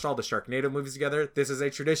have watched all the Sharknado movies together. This is a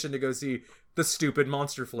tradition to go see the stupid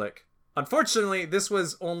monster flick. Unfortunately, this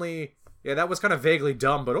was only, that was kind of vaguely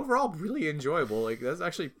dumb, but overall really enjoyable. Like, that's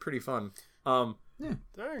actually pretty fun. Yeah.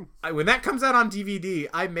 Dang. When that comes out on DVD,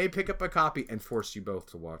 I may pick up a copy and force you both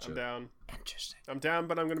to watch it. I'm down. Interesting. I'm down,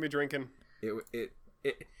 but I'm going to be drinking.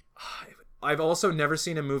 I've also never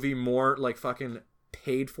seen a movie more like fucking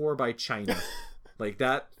paid for by China. Like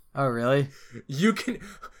that. Oh, really?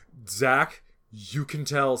 Zach, you can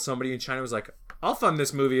tell somebody in China was like, I'll fund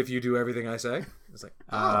this movie if you do everything I say. It's like,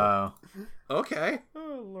 oh, okay.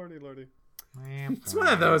 Oh, lordy. It's one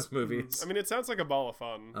of those movies. I mean, it sounds like a ball of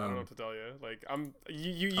fun. I don't know what to tell you. Like,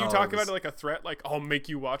 you talk about it like a threat, like I'll make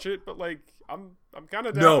you watch it, but like I'm kind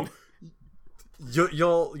of down. No,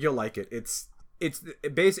 you'll like it. It's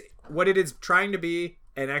basic. What it is trying to be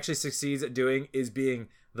and actually succeeds at doing is being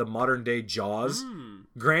the modern day Jaws.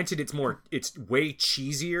 Granted, it's way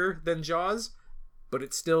cheesier than Jaws, but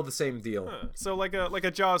it's still the same deal. Huh. So like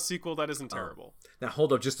a Jaws sequel that isn't terrible. Now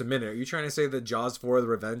hold up just a minute. Are you trying to say that Jaws 4: The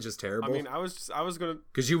Revenge is terrible? I mean, I was gonna,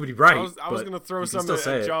 because you would be right. I was gonna throw some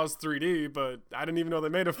at Jaws 3D, but I didn't even know they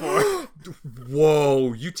made it for.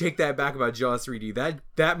 Whoa! You take that back about Jaws 3D.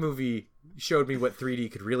 That movie showed me what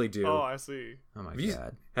 3D could really do. Oh, I see. Oh my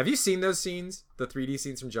god! Have you seen those scenes? The 3D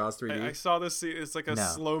scenes from Jaws 3D. I saw this scene. It's like a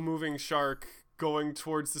slow moving shark going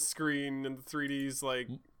towards the screen, and the 3D's like.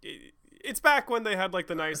 It's back when they had like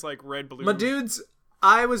the nice like red balloon. My dudes,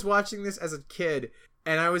 I was watching this as a kid,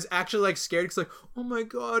 and I was actually like scared because like, oh my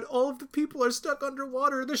god, all of the people are stuck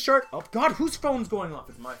underwater. The shark. Oh god, whose phone's going off?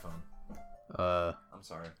 It's my phone. I'm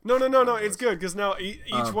sorry. No. It's good because now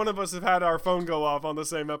each one of us have had our phone go off on the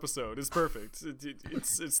same episode. It's perfect.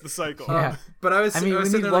 It's the cycle. Yeah. But I mean, we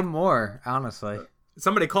need one one more, honestly.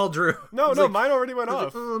 Somebody called Drew. No, mine already went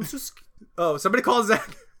off. Like, somebody called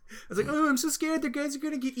Zach. I was like, oh, I'm so scared the guys are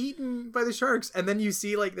gonna get eaten by the sharks. And then you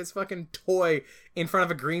see like this fucking toy in front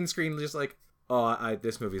of a green screen, just like, oh,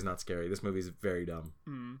 this movie's not scary. This movie's very dumb.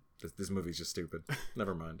 This movie's just stupid.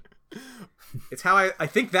 Never mind. It's how I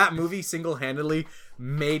think that movie single-handedly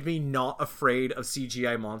made me not afraid of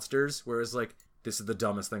CGI monsters, whereas like, this is the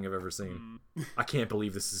dumbest thing I've ever seen. I can't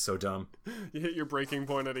believe this is so dumb. You hit your breaking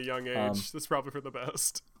point at a young age. That's probably for the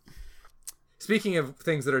best. Speaking of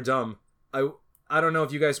things that are dumb, I don't know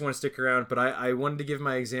if you guys want to stick around, but I wanted to give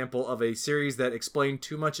my example of a series that explained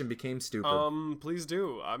too much and became stupid. Please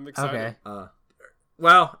do. I'm excited. Okay.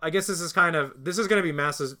 Well, I guess this is going to be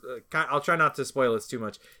massive. I'll try not to spoil it too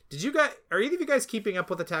much. Are either of you guys keeping up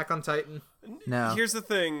with Attack on Titan? No. Here's the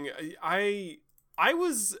thing. I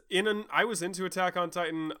was into Attack on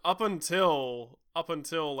Titan up until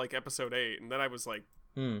like episode 8, and then I was like,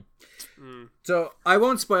 So I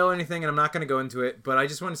won't spoil anything, and I'm not going to go into it, but I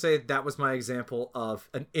just want to say that was my example of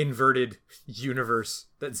an inverted universe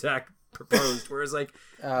that Zach proposed, where it's like,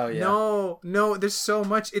 oh yeah, no, there's so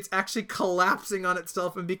much, it's actually collapsing on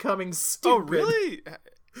itself and becoming stupid. Oh really?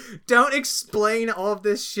 Don't explain all of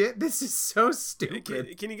this shit. This is so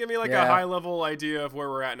stupid. Can you give me like a high level idea of where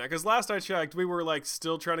we're at now? Because last I checked, we were like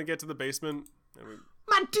still trying to get to the basement.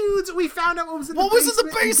 My dudes, we found out what was in the basement. What was in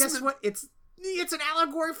the basement? Guess what? It's an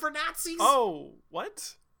allegory for Nazis. Oh,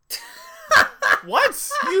 what? What?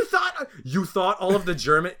 You thought all of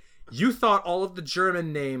the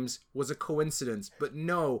German names was a coincidence, but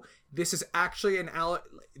no, this is actually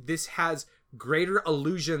this has greater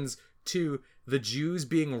allusions to the Jews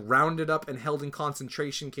being rounded up and held in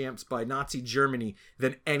concentration camps by Nazi Germany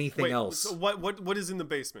than anything else. So what is in the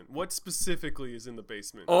basement? What specifically is in the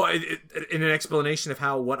basement? Oh, in an explanation of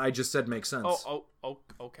how what I just said makes sense. Oh,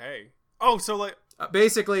 okay. Oh, so like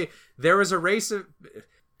basically, there was a race of.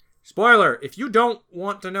 Spoiler: if you don't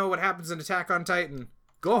want to know what happens in Attack on Titan,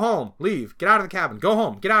 go home, leave, get out of the cabin, go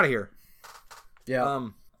home, get out of here. Yeah.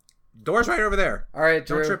 Door's right over there. All right,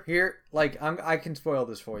 Drew. Don't trip. Here, like I can spoil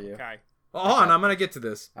this for you. okay. Hold on, I'm gonna get to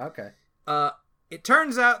this. Okay. It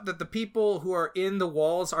turns out that the people who are in the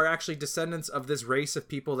walls are actually descendants of this race of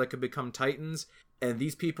people that could become Titans, and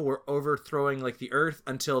these people were overthrowing like the Earth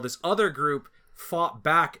until this other group fought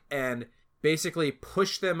back and basically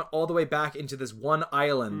pushed them all the way back into this one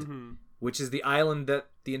island, which is the island that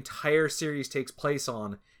the entire series takes place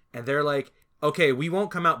on. And they're like, okay, we won't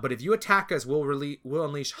come out, but if you attack us, we'll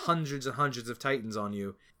unleash hundreds and hundreds of Titans on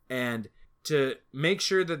you. And to make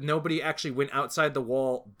sure that nobody actually went outside the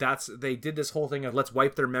wall, they did this whole thing of let's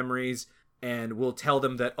wipe their memories, and we'll tell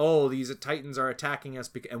them that, oh, these Titans are attacking us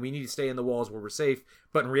and we need to stay in the walls where we're safe.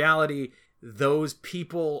 But in reality, those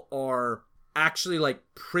people are actually like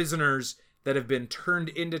prisoners that have been turned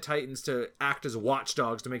into Titans to act as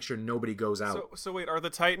watchdogs to make sure nobody goes out. So wait, are the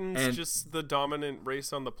Titans just the dominant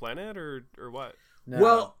race on the planet, or what? No.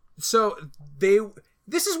 Well, so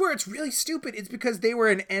this is where it's really stupid. It's because they were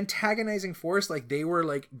an antagonizing force. Like, they were,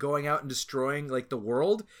 like, going out and destroying, like, the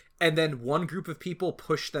world. And then one group of people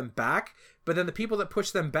pushed them back. But then the people that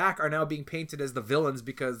pushed them back are now being painted as the villains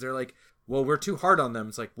because they're like, well, we're too hard on them.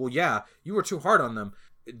 It's like, well, yeah, you were too hard on them.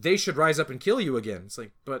 They should rise up and kill you again. It's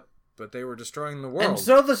like, but they were destroying the world. And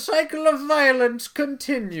so the cycle of violence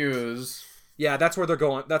continues. Yeah, that's where they're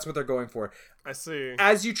going. That's what they're going for. I see.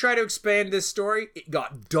 As you try to expand this story, it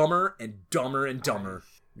got dumber and dumber and dumber.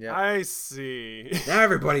 Yeah. I see. Now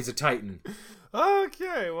everybody's a Titan.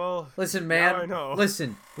 Okay, well. Listen, man. Now I know.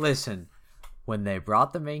 Listen. When they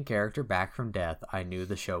brought the main character back from death, I knew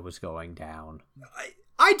the show was going down.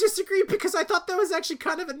 I disagree because I thought that was actually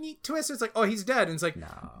kind of a neat twist. It's like, oh, he's dead. And it's like,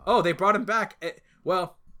 No. oh, they brought him back.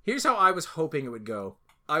 Well, here's how I was hoping it would go.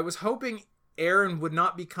 I was hoping Eren would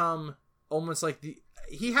not become almost like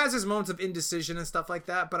he has his moments of indecision and stuff like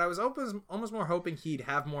that, but I was almost more hoping he'd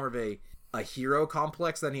have more of a hero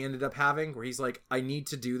complex than he ended up having, where he's like, I need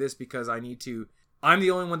to do this because I'm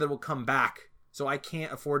the only one that will come back, so I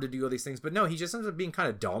can't afford to do all these things. But no, he just ends up being kind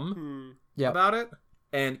of dumb about it,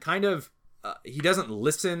 and kind of he doesn't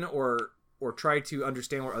listen or try to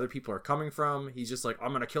understand where other people are coming from. He's just like,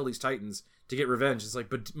 I'm gonna kill these Titans to get revenge. It's like,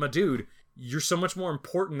 but my dude, you're so much more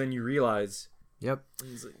important than you realize. Yep.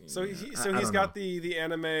 So he's got the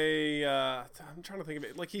anime. I'm trying to think of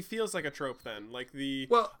it. Like, he feels like a trope then. Like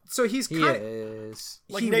so he's He kind is.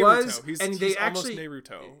 like he Naruto. was, He's and they almost actually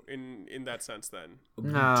Naruto in that sense then.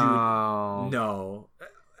 No. Dude, no.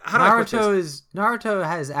 How do I put this? Naruto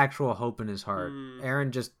has actual hope in his heart. Eren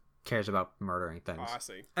just cares about murdering things. Oh, I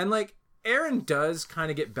see. And like Eren does kind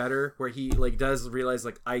of get better, where he like does realize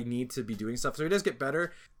like I need to be doing stuff, so he does get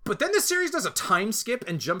better. But then the series does a time skip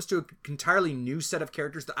and jumps to an entirely new set of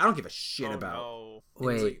characters that I don't give a shit about. No.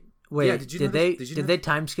 Wait. Yeah, did they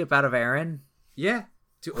time skip out of Eren? Yeah,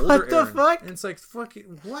 to older What the Eren. fuck? And it's like,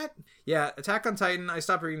 fucking what? Yeah, Attack on Titan. I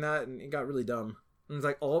stopped reading that and it got really dumb. And it's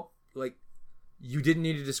like, oh, like you didn't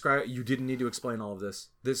need to describe. You didn't need to explain all of this.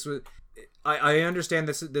 This was. I understand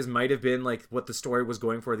this might have been like what the story was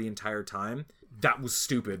going for the entire time. That was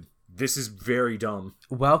stupid. This is very dumb.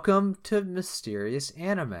 Welcome to Mysterious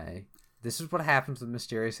Anime. This is what happens with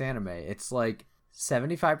Mysterious Anime. It's like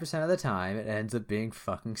 75% of the time it ends up being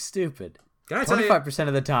fucking stupid. Can I tell you? 25%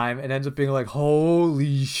 of the time it ends up being like,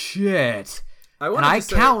 holy shit. And I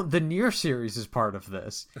count the Nier series as part of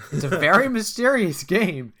this. It's a very mysterious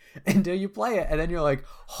game until you play it, and then you're like,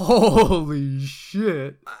 holy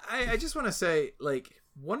shit. I just want to say, like,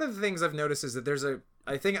 one of the things I've noticed is that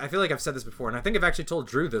I feel like I've said this before, and I think I've actually told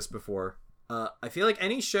Drew this before. I feel like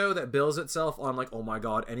any show that bills itself on like, oh my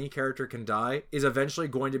god, any character can die, is eventually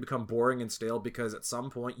going to become boring and stale, because at some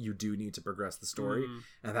point you do need to progress the story,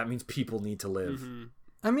 and that means people need to live.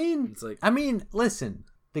 I mean, listen,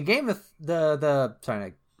 the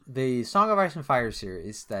Song of Ice and Fire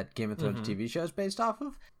series that Game of Thrones TV show is based off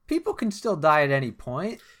of, people can still die at any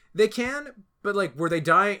point. They can, but like, were they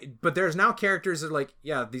dying? But there's now characters that are like,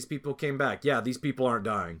 yeah, these people came back. Yeah, these people aren't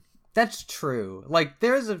dying. That's true. Like,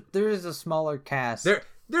 there is a smaller cast.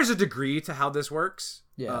 There's a degree to how this works.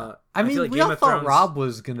 Yeah. I mean, feel like we Game all of thought Thrones... Rob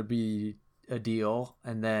was going to be a deal,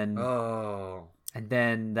 and then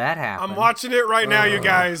that happened. I'm watching it right now, you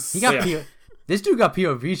guys. He got this dude got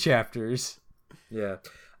POV chapters. Yeah.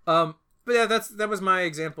 But yeah, that was my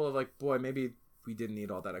example of like, boy, maybe we didn't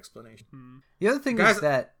need all that explanation. The other thing Guys- is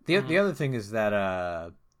that the other thing is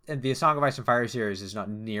that and the Song of Ice and Fire series is not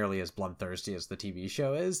nearly as bloodthirsty as the TV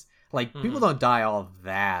show is. Like, people don't die all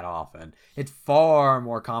that often. It's far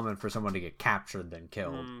more common for someone to get captured than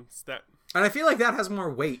killed. It's that. And I feel like that has more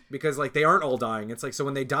weight because like they aren't all dying. It's like so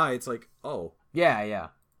when they die, it's like Yeah.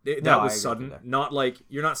 that No, I was agree sudden. with that. Not like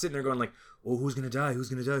you're not sitting there going like, oh, who's gonna die? Who's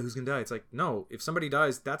gonna die? Who's gonna die? It's like no, if somebody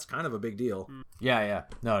dies, that's kind of a big deal. Yeah.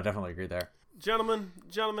 No, I definitely agree there. Gentlemen, I'm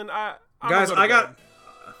Guys, gonna go to I got. bed.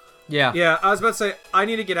 Yeah. I was about to say I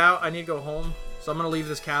need to get out. I need to go home, so I'm gonna leave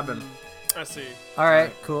this cabin. I see. All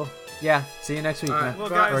right, cool. Yeah, see you next week, All right, man. Well,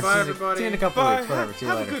 bye, guys, Or bye see you- everybody. See you in a couple Bye. weeks, whatever. See you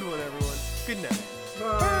Have later. a good one, everyone. Good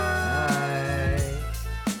night. Bye.